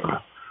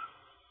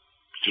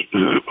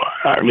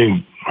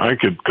 I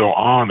could go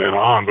on and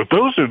on, but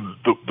those are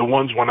the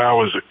ones when I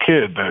was a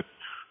kid that,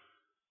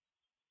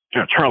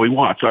 Charlie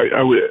Watts.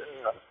 I would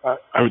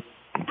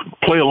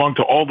play along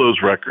to all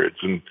those records,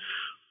 and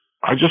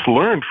I just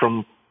learned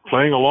from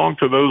playing along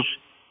to those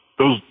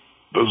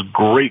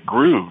great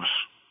grooves.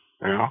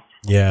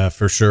 Yeah,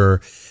 for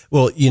sure.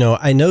 Well,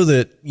 I know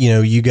that,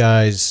 you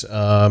guys,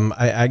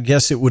 I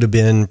guess it would have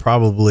been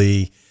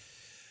probably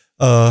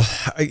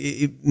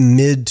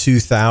mid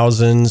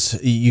 2000s.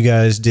 You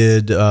guys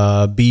did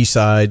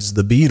B-Sides,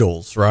 The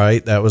Beatles,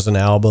 right? That was an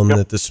album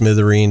that the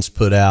Smithereens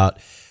put out.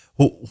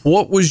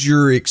 What was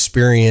your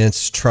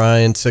experience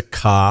trying to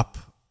cop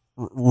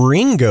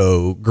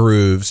Ringo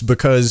grooves?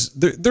 Because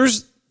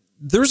there's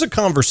a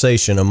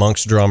conversation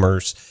amongst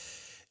drummers,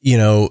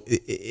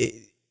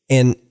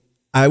 and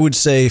I would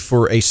say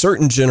for a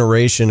certain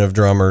generation of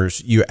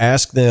drummers, you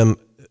ask them,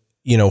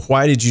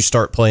 why did you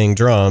start playing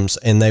drums?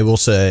 And they will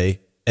say,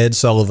 Ed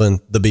Sullivan,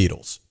 the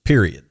Beatles,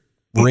 period.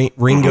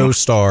 Ringo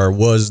Starr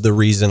was the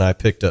reason I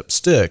picked up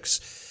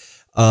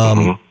sticks.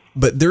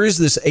 But there is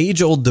this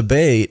age old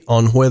debate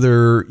on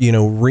whether,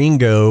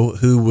 Ringo,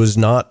 who was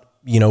not,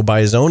 by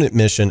his own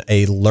admission,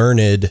 a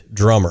learned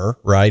drummer,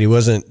 right? He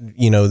wasn't,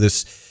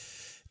 this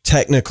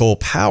technical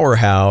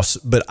powerhouse,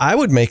 but I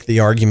would make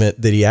the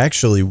argument that he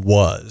actually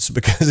was,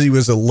 because he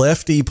was a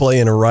lefty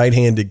playing a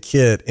right-handed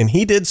kit, and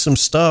he did some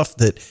stuff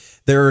that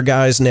there are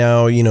guys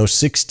now,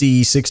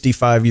 60,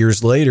 65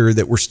 years later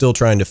that we're still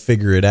trying to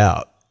figure it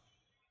out.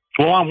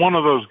 Well, I'm one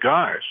of those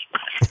guys.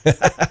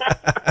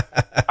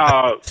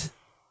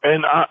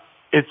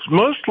 It's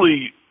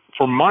mostly,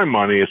 for my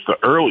money, it's the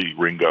early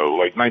Ringo,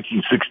 like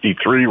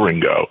 1963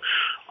 Ringo.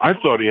 I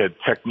thought he had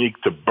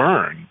technique to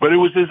burn, but it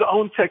was his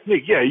own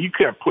technique. Yeah, you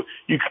could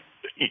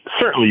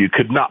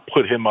not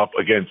put him up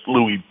against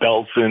Louis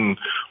Bellson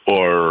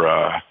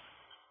or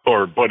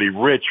Buddy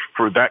Rich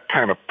for that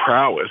kind of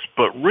prowess.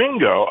 But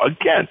Ringo,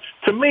 again,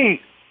 to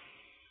me,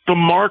 the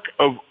mark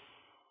of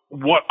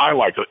what I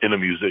like in a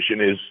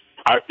musician is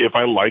if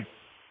I like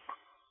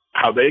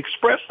how they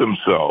express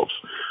themselves.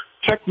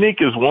 Technique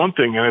is one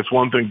thing, and it's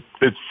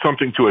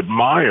something to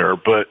admire,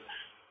 but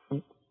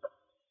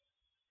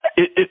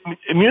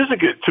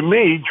music, to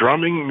me,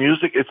 drumming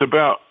music, it's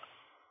about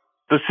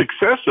the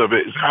success of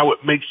it is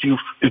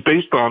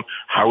based on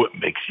how it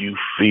makes you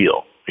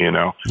feel,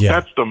 Yeah.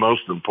 That's the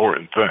most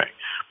important thing.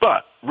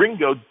 But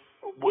Ringo,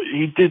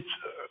 he did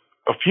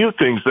a few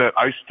things that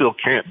I still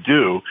can't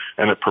do,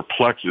 and it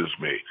perplexes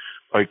me.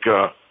 Like,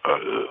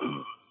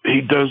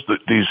 he does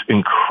these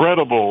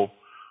incredible,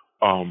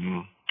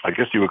 I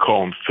guess you would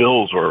call them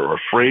fills or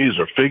phrase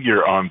or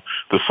figure on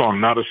the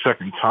song Not a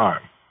Second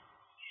Time.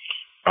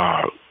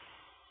 I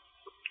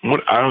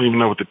don't even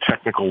know what the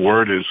technical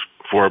word is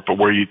for it, but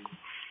where you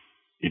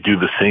do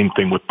the same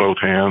thing with both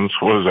hands.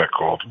 What is that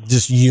called?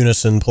 Just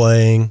unison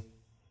playing.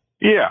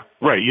 Yeah,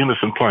 right.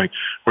 Unison playing,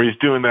 where he's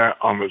doing that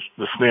on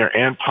the snare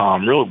and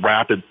tom, real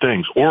rapid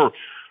things. Or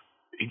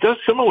he does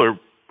similar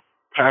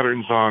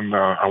patterns on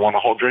I Want to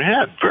Hold Your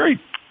Hand.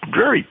 Very,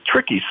 very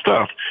tricky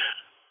stuff.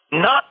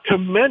 Not to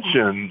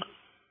mention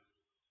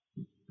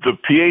the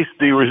pièce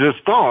de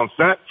résistance,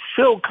 that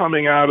fill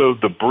coming out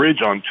of the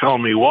bridge on Tell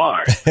Me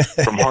Why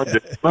from Hard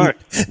Day's Night.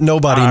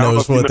 Nobody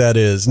knows what that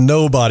is.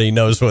 Nobody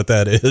knows what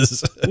that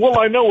is. Well,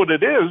 I know what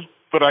it is,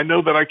 but I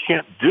know that I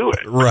can't do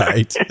it.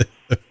 Right.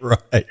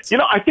 Right.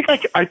 I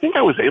think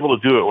I was able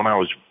to do it when I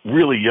was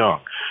really young,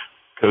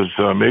 because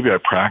maybe I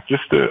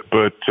practiced it,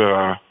 but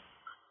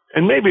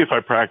and maybe if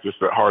I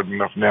practiced it hard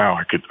enough now,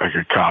 I could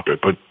cop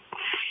it. But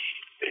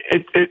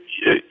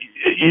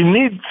you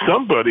need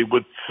somebody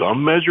with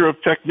some measure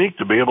of technique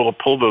to be able to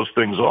pull those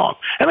things off.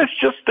 And it's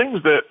just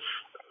things that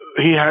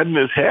he had in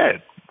his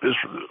head, his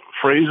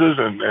phrases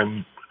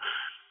and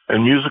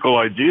musical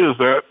ideas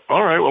that,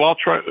 all right, well, I'll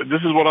try,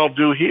 this is what I'll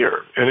do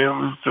here. And it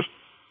was just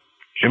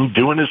him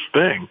doing his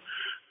thing.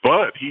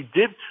 But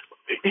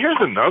here's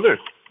another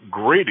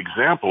great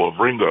example of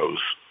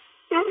Ringo's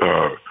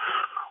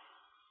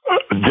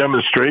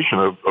demonstration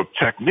of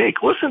technique.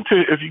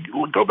 If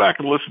you go back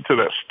and listen to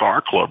that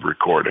Star Club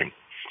recording,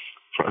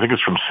 I think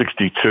it's from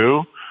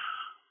 '62.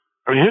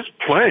 I mean, his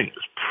playing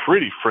is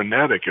pretty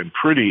frenetic and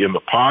pretty in the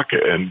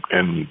pocket,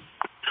 and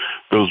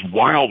those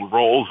wild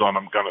rolls on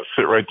I'm going to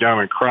sit right down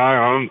and cry.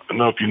 I don't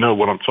know if you know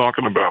what I'm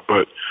talking about,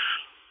 but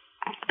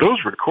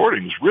those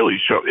recordings really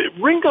show.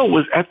 Ringo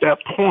was at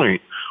that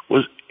point,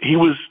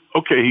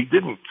 he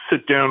didn't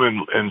sit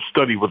down and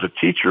study with a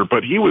teacher,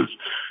 but he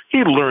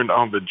learned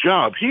on the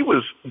job. He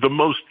was the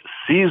most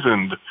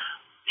seasoned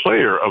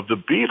player of the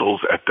Beatles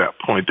at that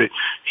point.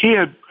 He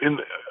had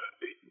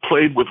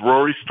played with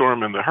Rory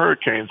Storm and the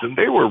Hurricanes, and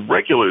they were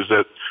regulars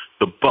at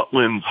the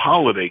Butlins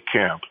holiday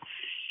camp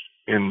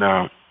in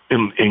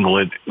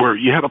England, where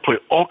you had to play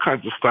all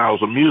kinds of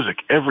styles of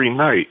music every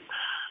night.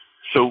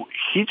 So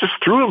he just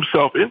threw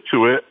himself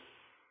into it,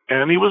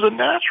 and he was a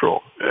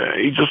natural.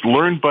 He just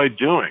learned by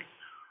doing.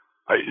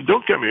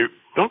 Don't get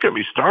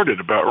me started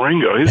about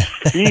Ringo. His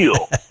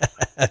feel,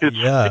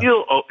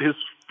 his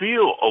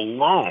feel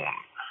alone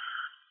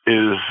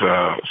is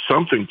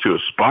something to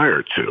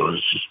aspire to.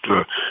 It's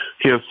just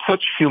he has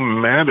such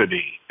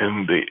humanity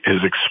in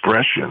his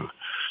expression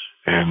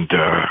and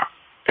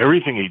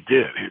everything he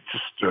did. He's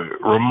just a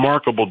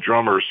remarkable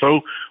drummer,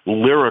 so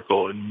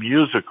lyrical and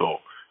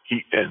musical.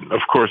 And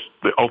of course,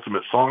 the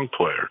ultimate song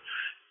player.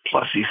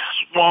 Plus, he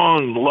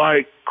swung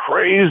like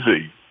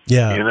crazy.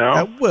 Yeah. You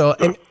know?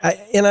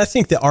 And I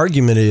think the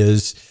argument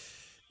is,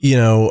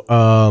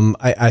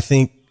 I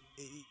think,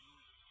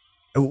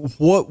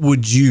 what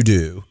would you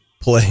do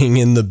playing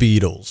in the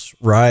Beatles,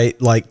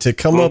 right? Like, to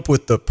come up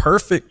with the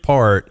perfect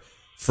part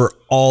for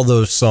all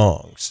those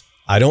songs.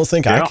 I don't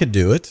think I could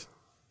do it.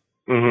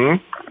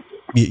 Mm-hmm.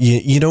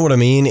 You know what I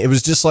mean? It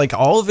was just like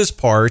all of his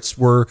parts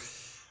were,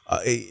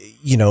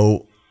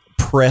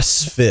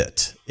 press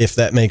fit, if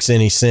that makes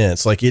any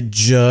sense. Like, it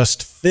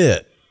just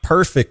fit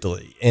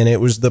perfectly, and it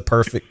was the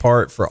perfect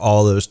part for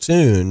all those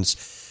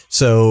tunes.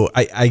 So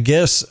I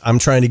guess I'm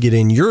trying to get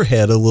in your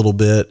head a little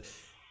bit.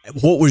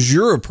 What was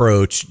your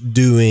approach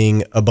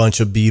doing a bunch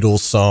of Beatles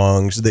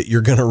songs that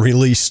you're going to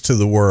release to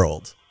the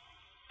world?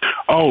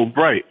 Oh,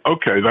 right.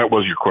 Okay, that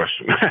was your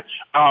question.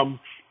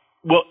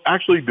 Well,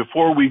 actually,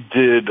 before we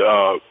did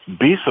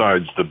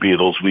B-Sides the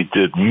Beatles, we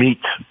did Meet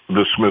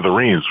the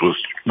Smithereens,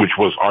 which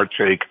was our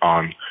take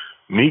on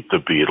Meet the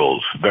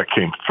Beatles. That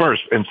came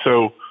first. And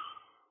so,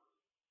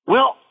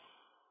 well,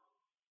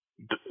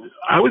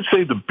 I would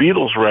say the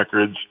Beatles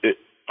records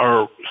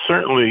are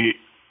certainly,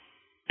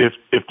 if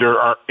there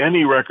are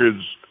any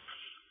records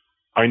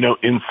I know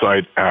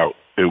inside out,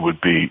 it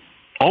would be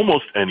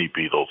almost any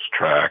Beatles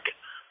track,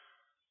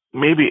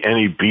 maybe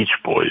any Beach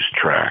Boys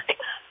track.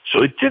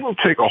 So it didn't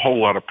take a whole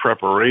lot of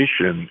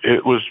preparation.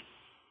 It was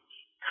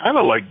kind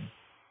of like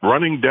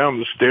running down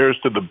the stairs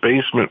to the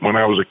basement when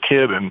I was a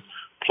kid and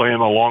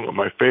playing along with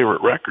my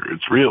favorite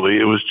records, really.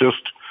 It was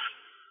just,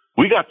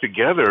 we got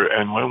together,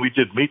 and when we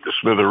did Meet the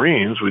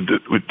Smithereens, we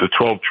did with the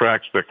 12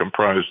 tracks that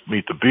comprised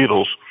Meet the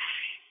Beatles,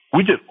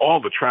 we did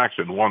all the tracks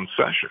in one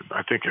session.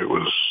 I think it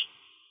was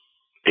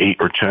 8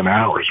 or 10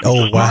 hours.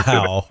 Oh,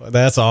 wow.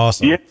 That's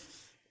awesome.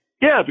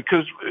 Yeah,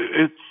 because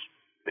it's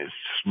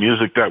just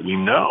music that we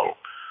know.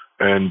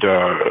 And,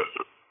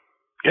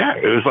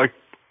 it was like,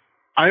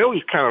 I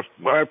always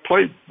when I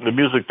played the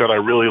music that I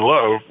really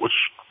love, which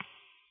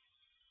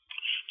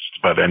just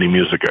about any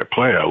music I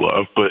play I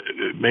love, but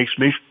it makes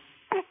me,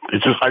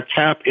 I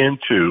tap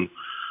into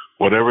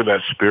whatever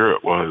that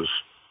spirit was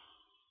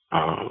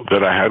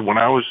that I had when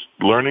I was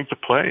learning to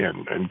play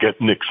and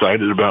getting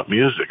excited about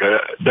music.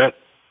 I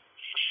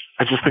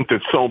just think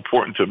that's so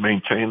important to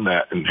maintain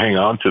that and hang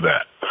on to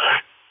that,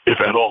 if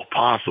at all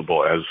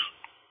possible, as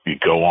you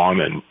go on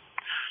and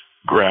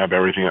grab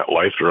everything that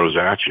life throws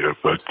at you.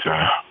 But,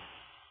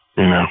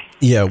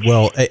 Yeah,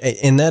 well,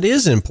 and that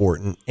is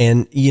important.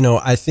 And,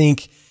 I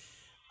think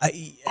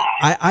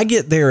I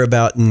get there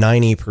about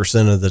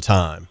 90% of the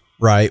time,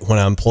 right? When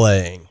I'm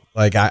playing,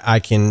 like I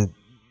can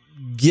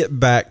get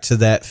back to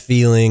that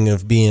feeling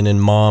of being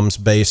in mom's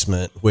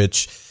basement,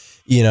 which,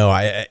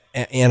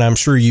 and I'm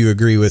sure you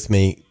agree with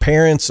me,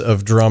 parents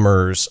of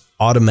drummers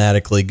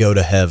automatically go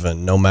to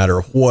heaven no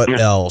matter what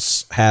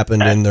else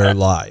happened in their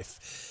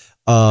life.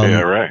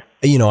 Yeah, right.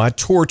 I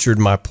tortured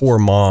my poor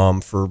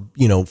mom for,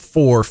 4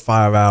 or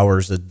 5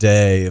 hours a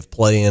day of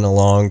playing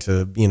along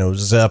to,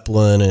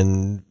 Zeppelin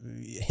and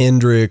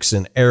Hendrix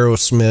and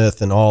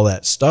Aerosmith and all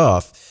that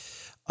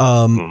stuff.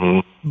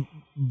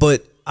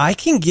 But I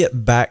can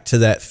get back to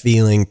that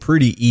feeling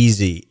pretty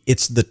easy.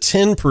 It's the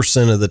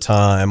 10% of the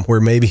time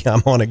where maybe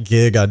I'm on a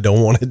gig I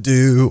don't want to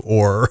do,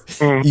 or,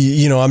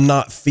 I'm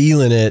not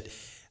feeling it.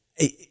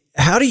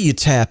 How do you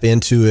tap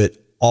into it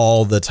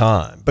all the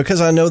time? Because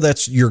I know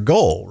that's your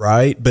goal,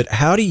 right? But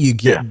how do you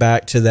get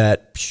back to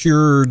that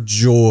pure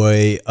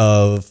joy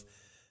of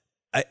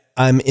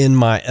I'm in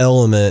my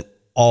element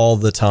all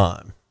the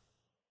time?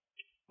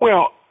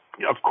 Well,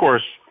 of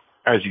course,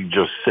 as you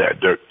just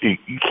said,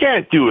 you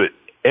can't do it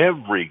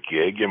every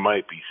gig. You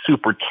might be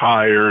super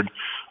tired,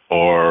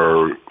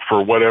 or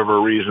for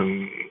whatever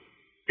reason,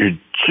 you're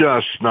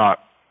just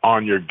not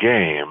on your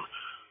game.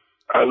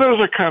 Those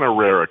are kind of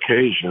rare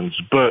occasions,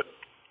 but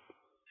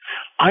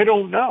I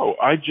don't know.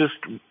 I guess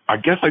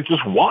I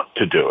just want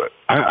to do it.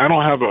 I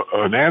don't have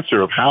an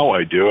answer of how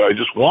I do it. I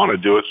just want to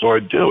do it, so I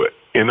do it.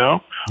 you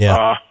know?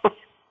 Yeah.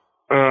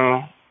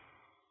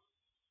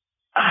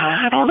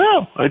 I don't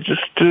know. I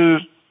just,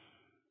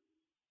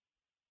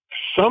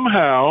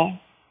 somehow,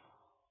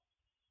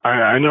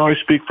 I know I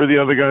speak for the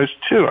other guys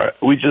too.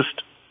 We're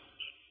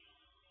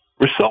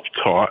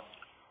self-taught.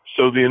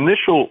 So the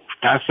initial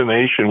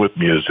fascination with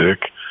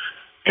music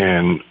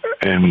and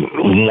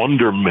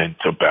wonderment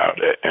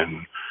about it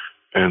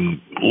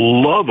and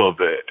love of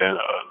it, and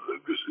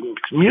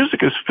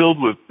music is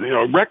filled with,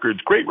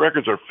 records. Great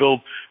records are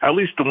filled, at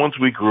least the ones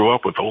we grew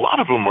up with. A lot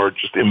of them are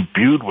just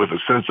imbued with a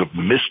sense of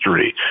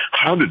mystery.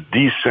 How did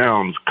these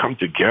sounds come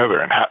together,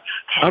 and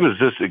how does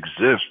this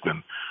exist?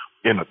 And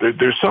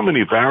there's so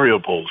many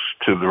variables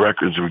to the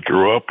records we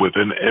grew up with,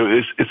 and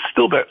it's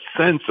still that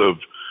sense of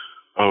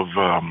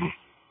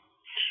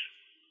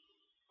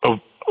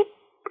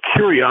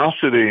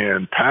curiosity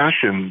and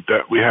passion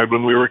that we had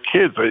when we were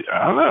kids. I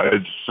don't know.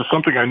 It's just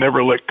something I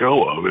never let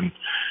go of, and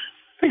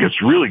I think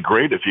it's really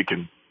great if you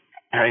can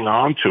hang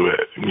on to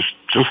it. It's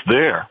just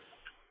there.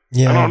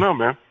 Yeah. I don't know,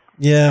 man.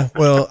 Yeah.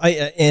 Well,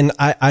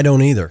 I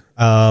don't either.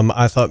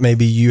 I thought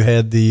maybe you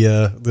had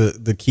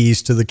the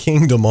keys to the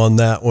kingdom on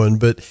that one,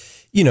 but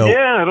yeah,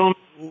 I don't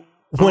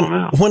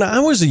know. When I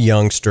was a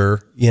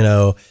youngster,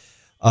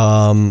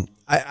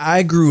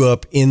 I grew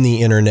up in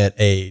the internet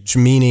age,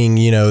 meaning,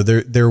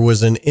 there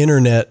was an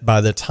internet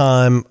about the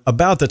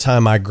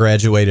time I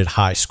graduated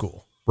high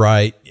school.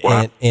 Right.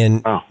 Wow.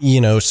 And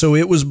so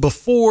it was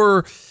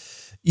before,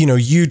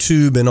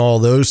 YouTube and all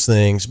those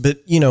things. But,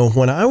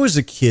 when I was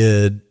a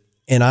kid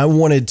and I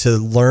wanted to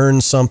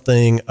learn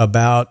something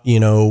about,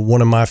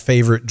 one of my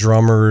favorite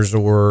drummers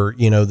or,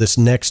 this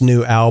next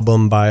new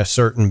album by a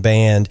certain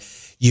band,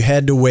 you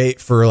had to wait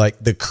for like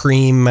the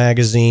Cream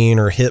magazine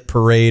or Hit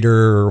Parader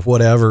or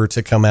whatever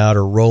to come out,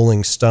 or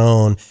Rolling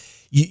Stone.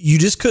 You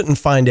just couldn't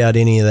find out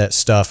any of that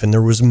stuff. And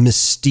there was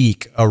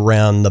mystique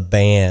around the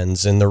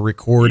bands and the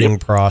recording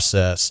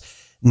process.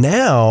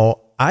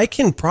 Now I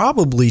can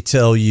probably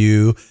tell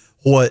you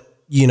what,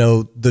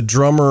 the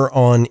drummer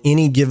on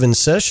any given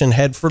session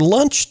had for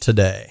lunch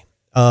today.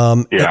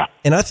 And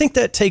I think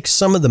that takes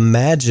some of the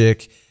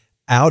magic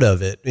out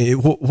of it.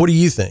 What do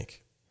you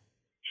think?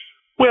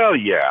 Well,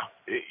 yeah,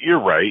 you're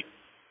right.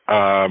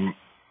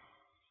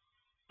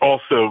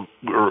 Also,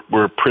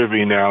 we're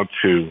privy now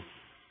to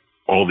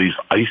all these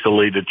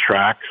isolated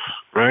tracks,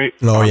 right?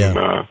 Oh,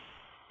 yeah.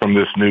 From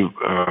this new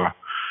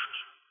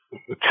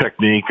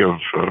technique of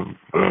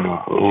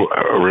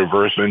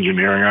reverse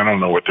engineering. I don't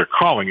know what they're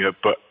calling it,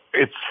 but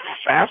it's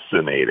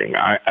fascinating.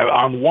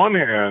 On one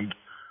hand,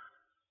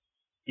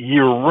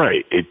 you're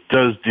right. It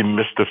does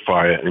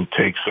demystify it and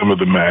take some of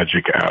the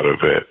magic out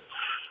of it.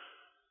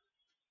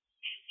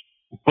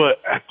 But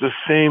at the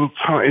same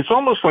time, it's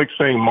almost like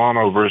saying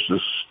mono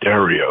versus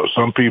stereo.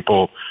 Some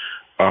people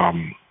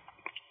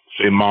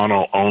say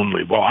mono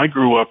only. Well, I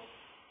grew up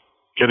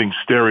getting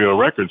stereo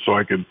records so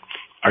I could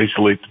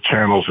isolate the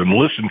channels and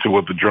listen to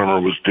what the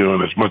drummer was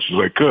doing as much as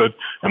I could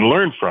and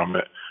learn from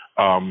it.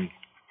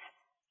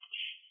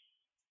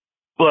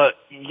 But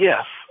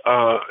yes,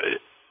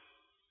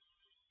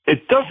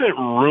 it doesn't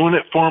ruin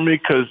it for me,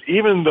 because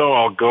even though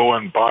I'll go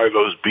and buy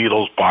those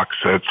Beatles box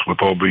sets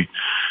with all the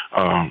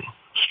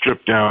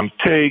stripped down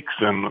takes,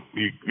 and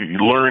you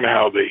learn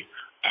how they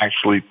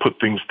actually put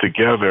things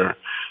together.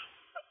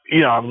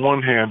 Yeah, on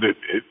one hand,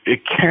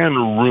 it can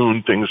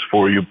ruin things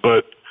for you,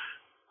 but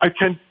I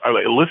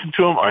listen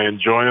to them, I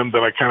enjoy them,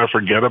 then I kind of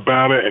forget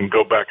about it and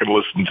go back and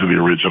listen to the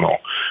original,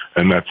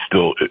 and that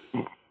still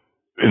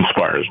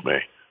inspires me.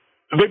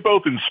 They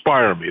both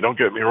inspire me, don't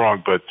get me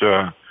wrong, but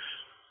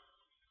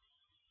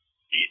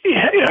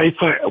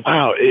it's like,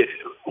 wow,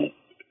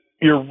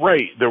 you're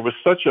right. There was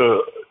such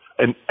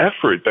an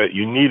effort that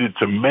you needed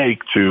to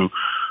make to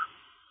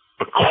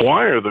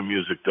acquire the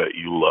music that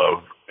you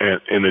love, and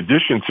in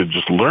addition to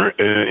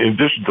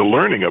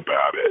learning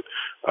about it.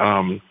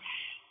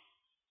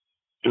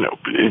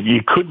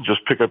 You couldn't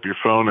just pick up your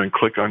phone and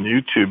click on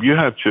YouTube. You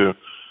had to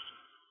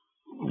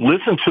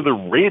listen to the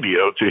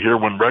radio to hear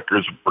when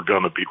records were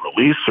going to be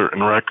released,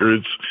 certain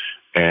records,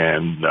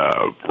 and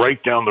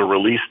write down the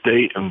release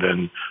date, and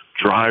then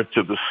drive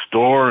to the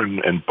store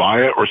and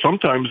buy it. Or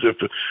sometimes if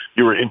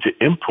you were into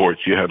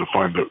imports, you had to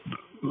find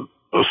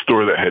a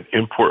store that had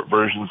import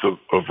versions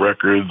of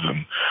records,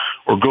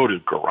 or go to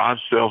garage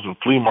sales and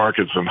flea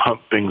markets and hunt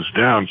things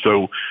down.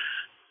 So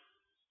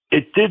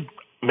it did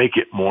make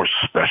it more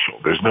special.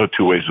 There's no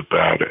two ways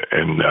about it.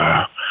 And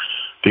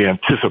the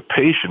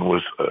anticipation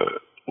was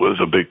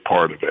a big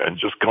part of it, and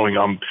just going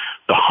on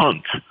the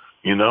hunt,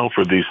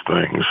 for these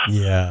things.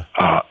 Yeah.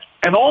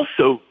 And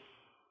also,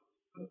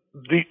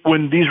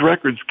 when these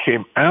records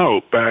came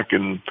out back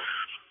in,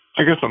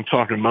 I guess I'm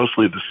talking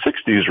mostly the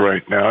 60s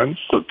right now, and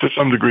so to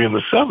some degree in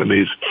the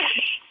 70s,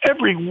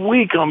 every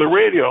week on the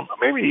radio,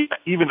 maybe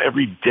even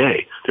every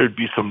day, there'd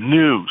be some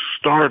new,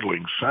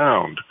 startling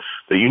sound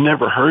that you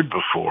never heard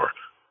before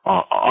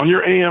on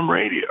your AM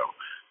radio.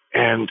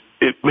 And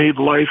it made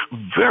life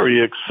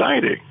very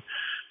exciting.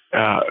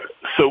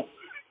 So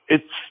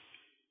it's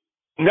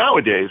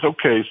nowadays,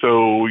 okay,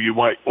 so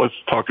let's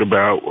talk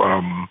about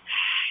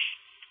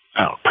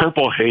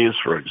Purple Haze,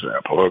 for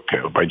example,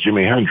 by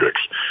Jimi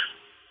Hendrix.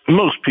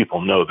 Most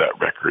people know that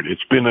record.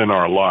 It's been in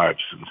our lives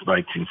since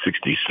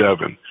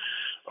 1967.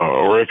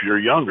 Or if you're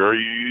younger,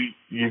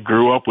 you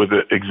grew up with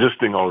it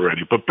existing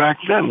already. But back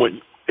then,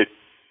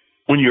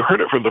 when you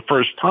heard it for the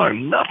first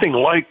time, nothing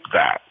like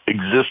that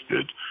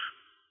existed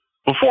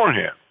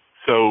beforehand.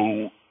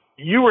 So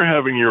you were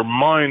having your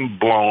mind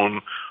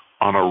blown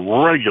on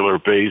a regular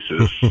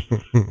basis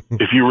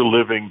if you were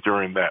living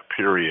during that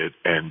period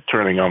and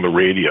turning on the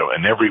radio.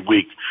 And every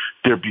week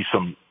there'd be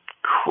some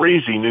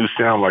crazy new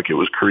sound like it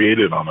was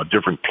created on a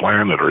different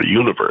planet or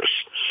universe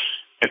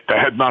that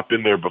had not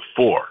been there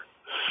before.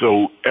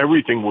 So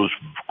everything was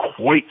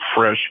quite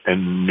fresh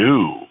and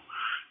new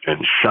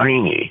and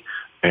shiny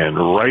and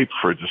ripe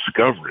for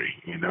discovery,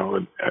 And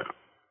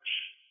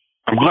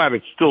I'm glad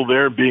it's still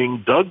there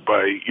being dug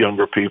by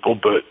younger people,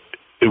 but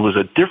it was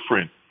a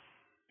different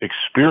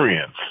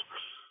experience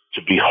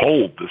to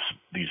behold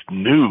these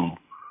new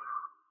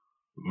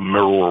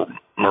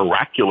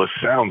miraculous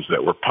sounds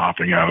that were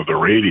popping out of the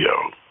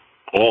radio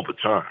all the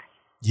time.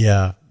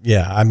 Yeah.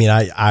 I mean,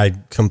 I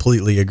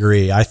completely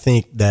agree. I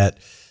think that,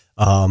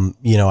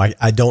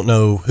 I don't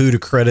know who to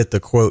credit the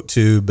quote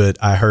to, but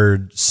I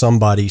heard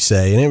somebody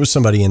say, and it was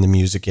somebody in the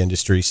music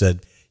industry,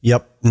 said,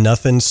 "Yep,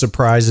 nothing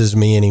surprises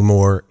me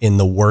anymore in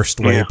the worst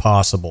way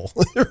possible."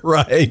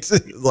 Right?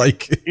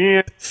 Like,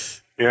 yeah.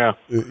 The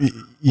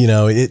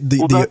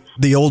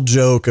old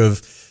joke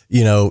of,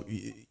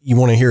 you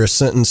want to hear a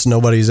sentence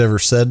nobody's ever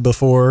said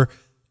before.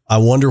 I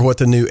wonder what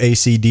the new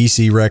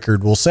AC/DC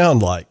record will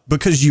sound like,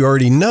 because you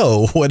already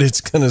know what it's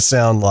going to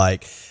sound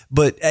like.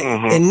 But,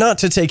 and not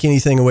to take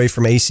anything away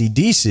from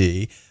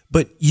AC/DC,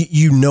 but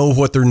you know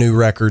what their new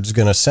record's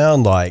going to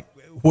sound like.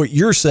 What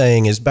you're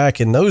saying is back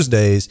in those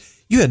days,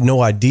 you had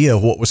no idea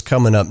what was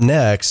coming up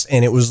next,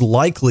 and it was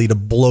likely to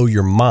blow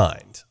your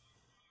mind.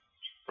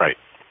 Right.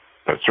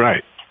 That's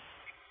right.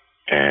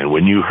 And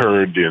when you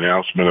heard the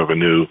announcement of a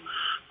new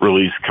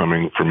release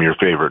coming from your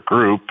favorite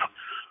group,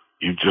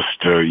 you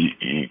just,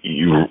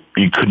 you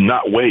could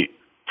not wait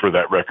for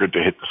that record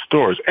to hit the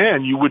stores,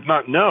 and you would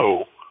not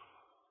know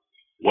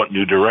what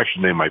new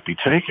direction they might be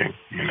taking.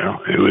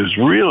 It was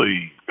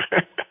really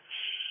a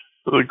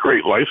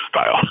great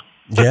lifestyle.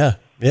 Yeah.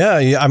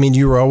 I mean,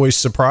 you were always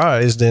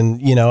surprised.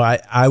 And,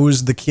 I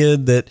was the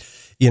kid that,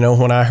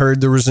 when I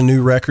heard there was a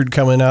new record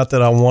coming out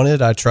that I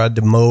wanted, I tried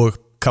to mow a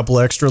couple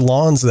extra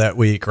lawns that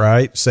week,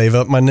 right? Save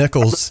up my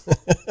nickels.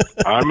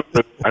 I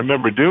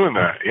remember doing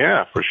that.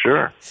 Yeah, for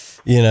sure.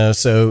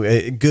 So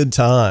good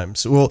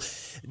times. Well,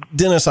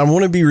 Dennis, I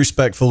want to be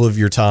respectful of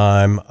your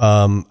time.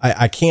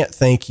 I can't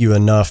thank you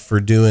enough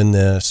for doing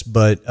this,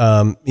 but,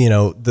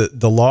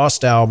 the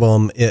Lost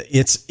album,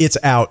 it's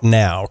out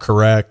now,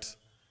 correct?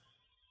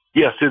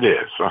 Yes, it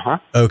is.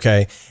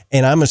 Okay.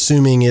 And I'm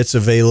assuming it's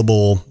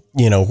available,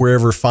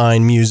 wherever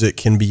fine music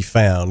can be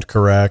found,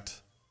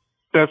 correct?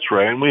 That's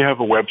right. And we have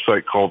a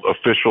website called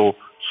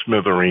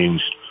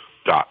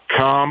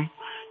officialsmithereens.com.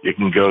 You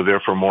can go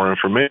there for more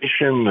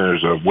information.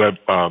 There's a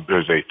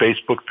there's a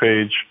Facebook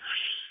page.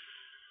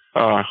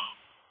 You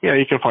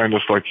can find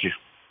us like you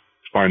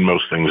find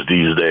most things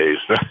these days.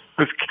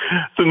 It's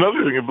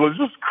another thing. It's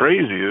just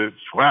crazy. It's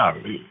wow.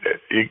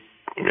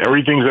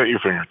 Everything's at your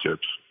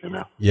fingertips,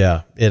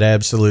 Yeah, it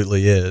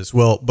absolutely is.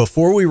 Well,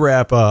 before we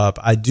wrap up,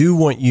 I do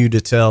want you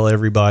to tell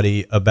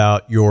everybody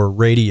about your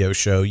radio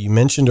show. You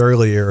mentioned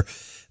earlier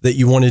that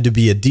you wanted to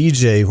be a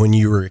DJ when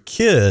you were a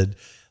kid.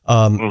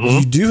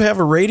 You do have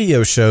a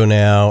radio show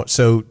now,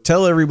 so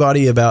tell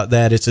everybody about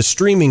that. It's a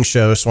streaming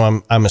show,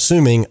 so I'm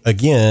assuming,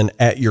 again,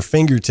 at your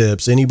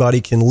fingertips.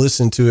 Anybody can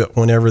listen to it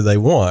whenever they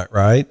want,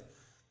 right?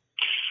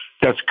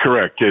 That's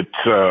correct.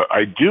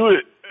 I do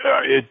it.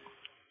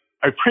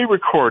 I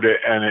pre-record it,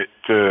 and it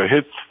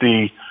hits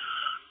the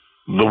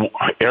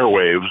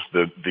airwaves,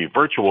 the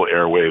virtual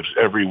airwaves,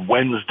 every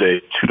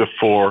Wednesday, 2 to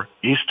 4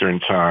 Eastern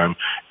Time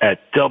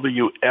at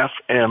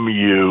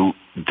WFMU.org.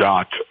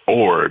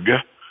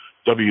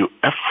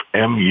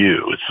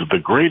 WFMU. It's the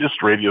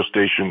greatest radio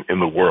station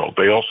in the world.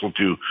 They also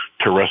do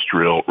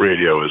terrestrial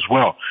radio as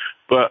well.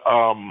 But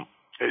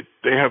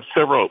they have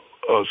several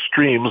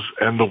streams,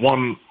 and the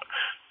one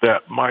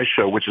that my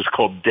show, which is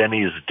called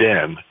Denny's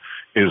Den,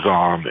 is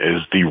on,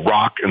 is the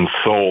Rock and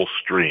Soul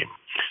stream.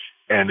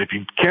 And if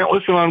you can't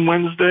listen on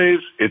Wednesdays,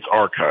 it's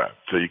archived,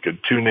 so you can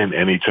tune in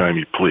anytime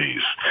you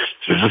please.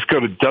 So just go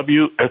to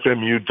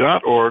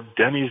WFMU.org,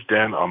 Denny's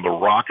Den on the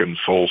Rock and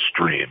Soul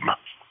stream.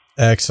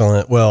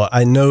 Excellent. Well,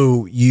 I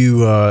know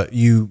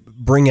you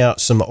bring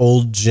out some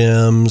old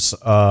gems,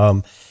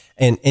 and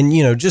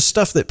just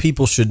stuff that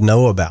people should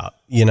know about.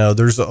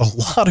 There's a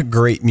lot of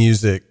great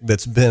music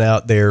that's been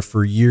out there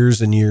for years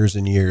and years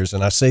and years.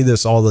 And I say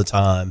this all the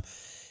time.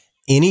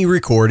 Any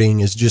recording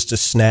is just a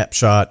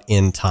snapshot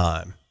in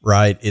time,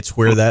 right? It's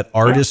where that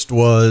artist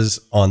was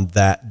on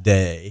that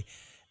day.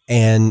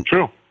 And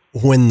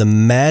when the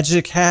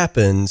magic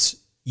happens,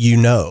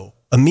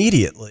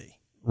 immediately,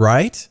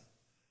 right?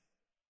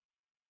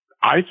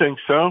 I think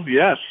so,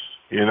 yes.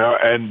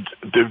 And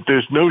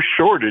there's no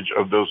shortage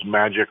of those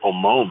magical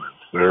moments.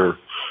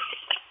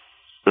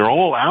 they're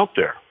all out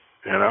there,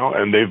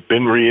 and they've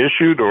been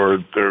reissued or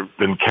they've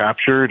been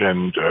captured,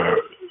 and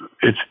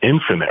it's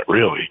infinite,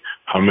 really,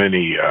 how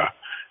many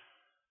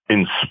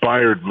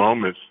inspired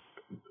moments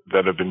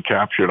that have been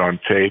captured on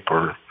tape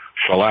or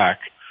shellac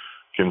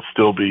can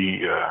still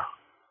be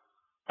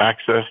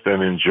accessed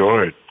and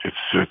enjoyed.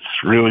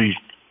 It's really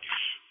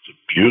a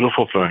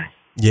beautiful thing.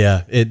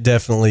 Yeah, it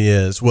definitely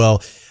is.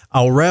 Well,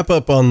 I'll wrap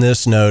up on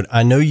this note.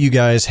 I know you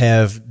guys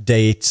have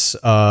dates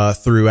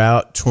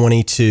throughout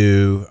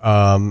 22.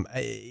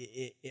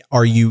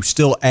 Are you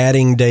still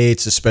adding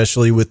dates,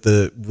 especially with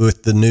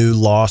the new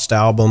Lost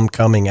album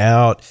coming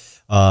out?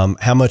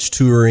 How much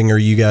touring are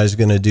you guys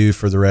going to do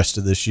for the rest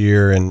of this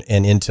year and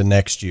into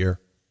next year?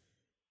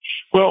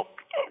 Well,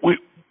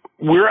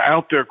 we're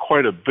out there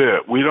quite a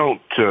bit. We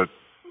don't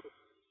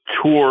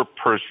tour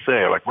per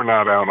se. Like, we're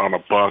not out on a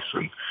bus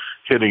and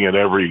hitting it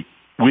every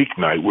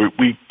weeknight.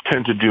 We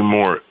tend to do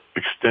more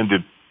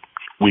extended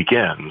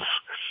weekends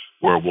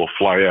where we'll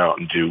fly out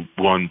and do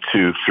 1,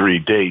 2, 3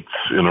 dates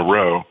in a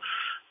row,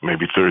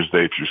 maybe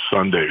Thursday through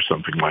Sunday or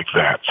something like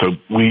that. So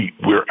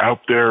we're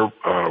out there.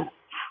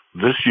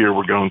 This year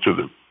we've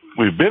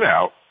been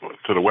out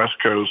to the West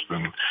Coast,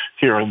 and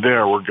here and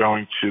there we're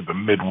going to the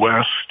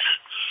Midwest.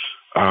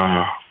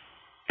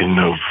 In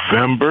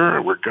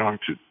November, we're going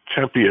to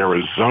Tempe,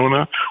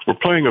 Arizona. We're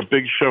playing a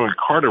big show in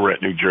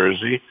Carteret, New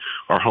Jersey,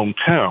 our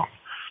hometown.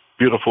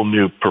 Beautiful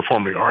new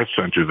performing arts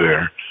center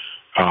there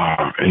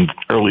in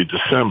early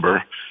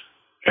December.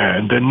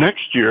 And then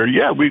next year,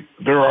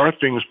 there are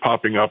things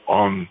popping up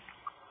on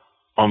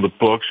the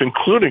books,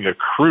 including a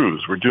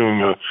cruise. We're doing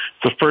it's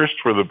a first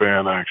for the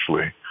band,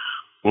 actually.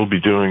 We'll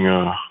be doing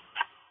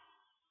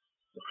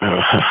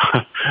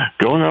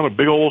going on a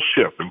big old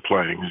ship and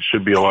playing. It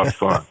should be a lot of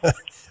fun.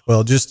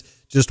 Well, just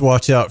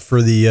watch out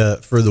for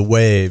the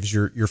waves.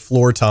 Your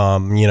floor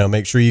tom,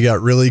 make sure you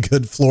got really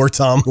good floor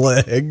tom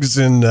legs.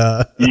 And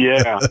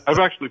yeah, I've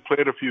actually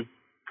played a few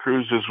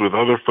cruises with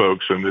other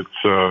folks, and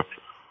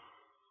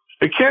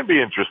it can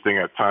be interesting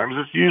at times.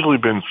 It's usually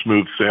been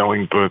smooth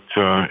sailing, but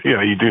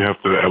you do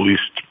have to at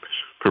least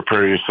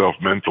prepare yourself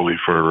mentally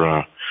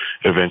for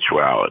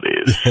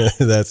eventualities.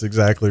 That's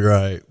exactly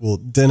right. Well,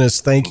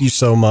 Dennis, thank you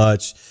so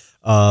much.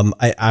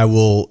 I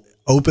will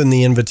open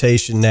the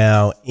invitation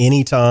now.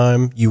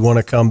 Anytime you want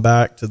to come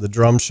back to the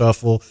Drum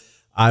Shuffle,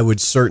 I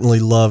would certainly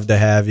love to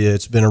have you.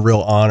 It's been a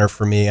real honor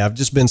for me. I've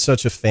just been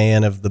such a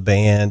fan of the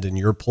band and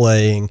your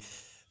playing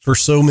for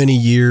so many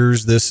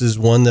years. This is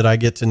one that I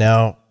get to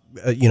now,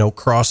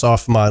 cross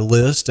off my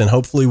list, and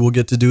hopefully we'll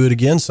get to do it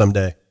again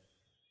someday.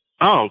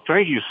 Oh,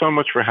 thank you so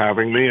much for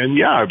having me.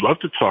 And I'd love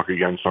to talk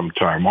again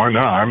sometime. Why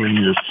not? I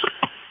mean,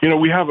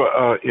 we have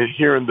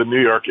here in the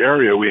New York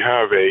area, we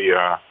have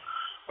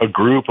a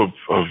group of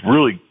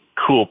really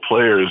cool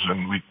players,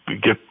 and we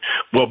get,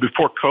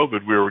 before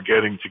COVID, we were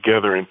getting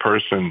together in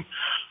person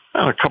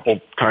a couple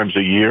times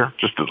a year,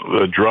 just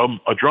a drum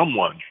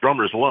lunch,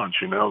 drummer's lunch,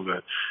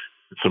 that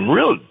some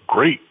real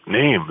great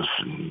names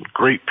and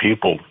great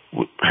people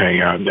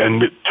hang out,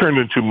 and it turned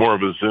into more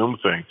of a Zoom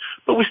thing,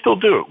 but we still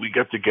do it. We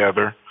get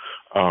together.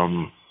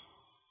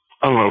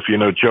 I don't know if you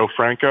know Joe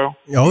Franco.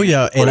 Oh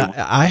yeah. And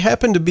I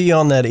happen to be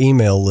on that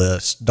email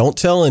list. Don't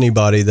tell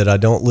anybody that I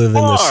don't live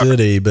in the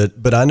city,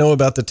 but I know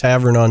about the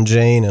Tavern on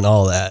Jane and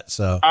all that.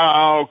 So.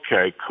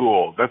 Okay,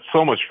 cool. That's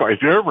so much fun.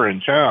 If you're ever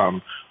in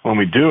town when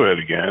we do it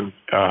again,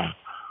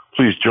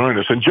 please join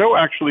us. And Joe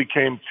actually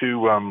came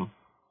to,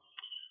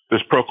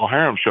 this Procol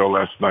Harum show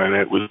last night. And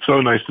it was so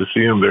nice to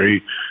see him there.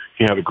 He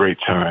had a great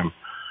time.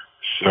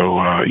 So,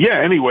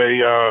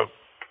 anyway,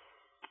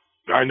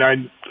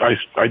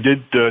 I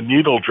did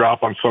needle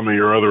drop on some of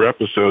your other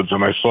episodes,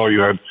 and I saw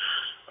you had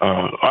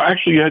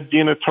you had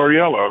Dina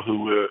Torriello,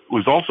 who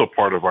was also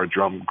part of our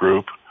drum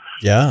group.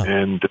 Yeah,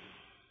 and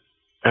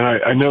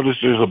I noticed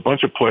there's a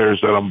bunch of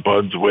players that I'm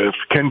buds with.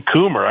 Ken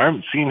Coomer, I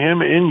haven't seen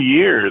him in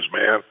years,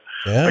 man.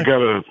 Yeah, I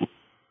gotta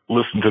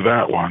listen to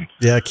that one.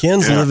 Yeah,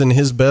 Ken's living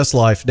his best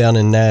life down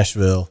in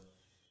Nashville.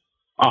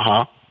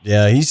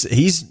 Yeah,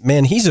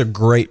 he's a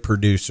great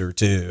producer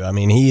too. I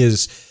mean,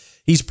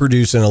 he's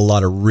producing a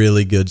lot of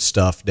really good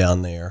stuff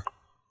down there.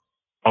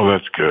 Oh,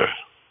 that's good.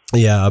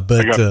 Yeah,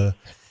 but I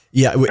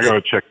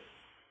gotta check.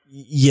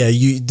 Yeah,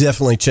 you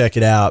definitely check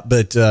it out.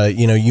 But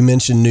you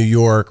mentioned New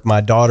York.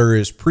 My daughter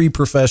is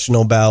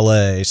pre-professional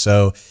ballet,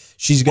 so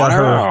she's got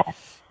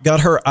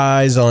her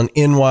eyes on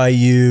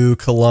NYU,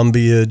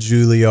 Columbia,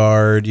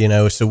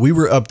 Juilliard. So we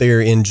were up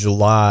there in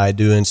July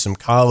doing some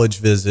college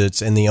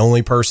visits, and the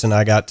only person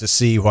I got to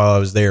see while I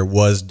was there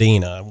was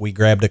Dina. We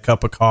grabbed a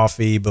cup of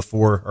coffee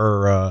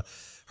before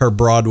her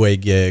Broadway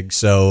gig.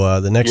 So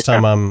the next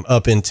time I'm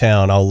up in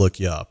town, I'll look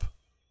you up.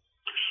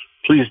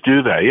 Please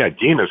do that. Yeah,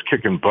 Dina's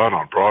kicking butt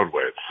on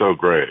Broadway. It's so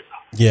great.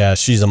 Yeah,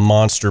 she's a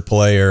monster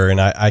player,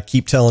 and I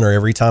keep telling her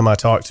every time I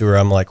talk to her,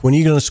 I'm like, when are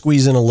you going to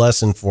squeeze in a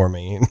lesson for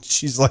me? And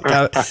she's like,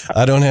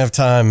 I don't have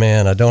time,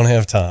 man. I don't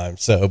have time.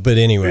 So, but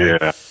anyway.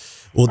 Yeah.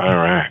 Well, all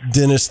right.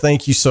 Dennis,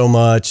 thank you so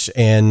much,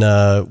 and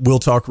we'll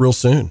talk real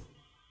soon.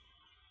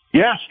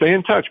 Yeah, stay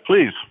in touch,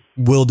 please.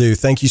 Will do.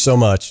 Thank you so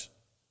much.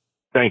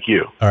 Thank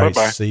you. All right,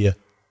 bye-bye. See ya.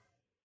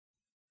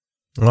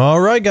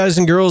 All right, guys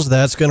and girls,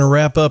 that's going to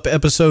wrap up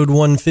episode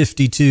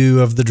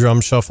 152 of the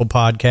Drum Shuffle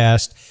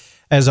podcast.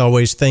 As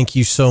always, thank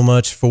you so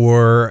much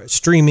for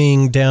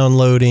streaming,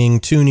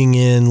 downloading, tuning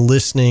in,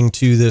 listening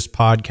to this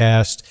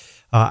podcast.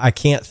 I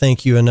can't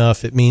thank you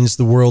enough. It means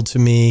the world to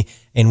me,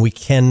 and we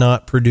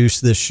cannot produce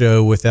this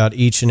show without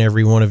each and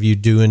every one of you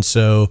doing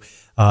so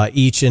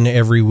each and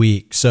every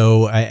week.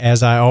 So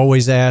as I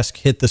always ask,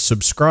 hit the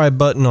subscribe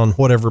button on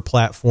whatever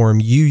platform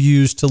you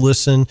use to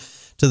listen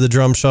to the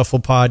Drum Shuffle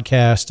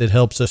podcast. It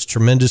helps us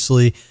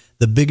tremendously.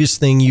 The biggest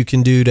thing you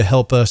can do to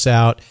help us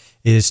out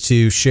is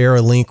to share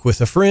a link with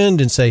a friend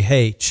and say,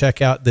 hey,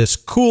 check out this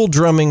cool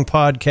drumming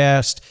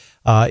podcast.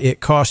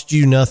 It costs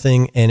you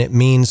nothing, and it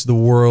means the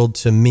world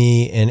to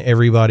me and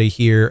everybody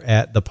here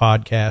at the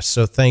podcast.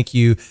 So thank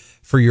you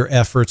for your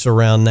efforts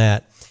around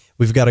that.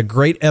 We've got a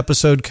great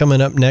episode coming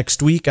up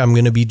next week. I'm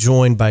going to be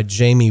joined by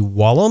Jamie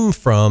Wallum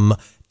from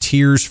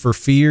Tears for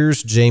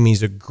Fears.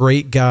 Jamie's a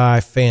great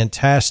guy,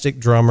 fantastic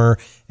drummer,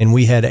 and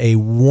we had a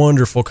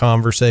wonderful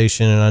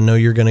conversation, and I know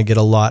you're going to get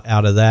a lot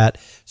out of that.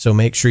 So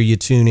make sure you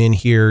tune in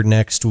here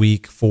next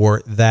week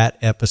for that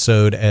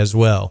episode as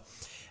well.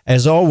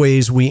 As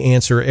always, we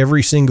answer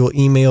every single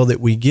email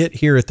that we get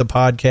here at the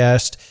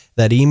podcast.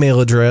 That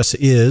email address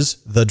is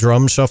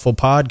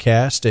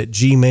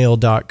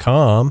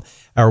thedrumshufflepodcast@gmail.com.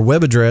 Our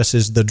web address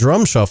is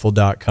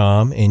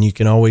thedrumshuffle.com, and you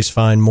can always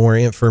find more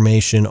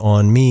information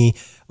on me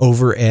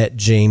over at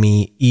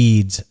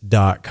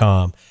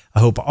jamieeads.com. I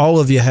hope all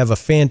of you have a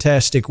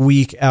fantastic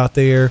week out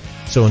there.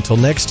 So until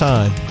next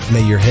time,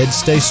 may your head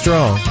stay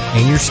strong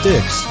and your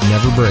sticks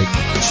never break.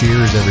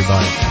 Cheers,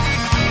 everybody.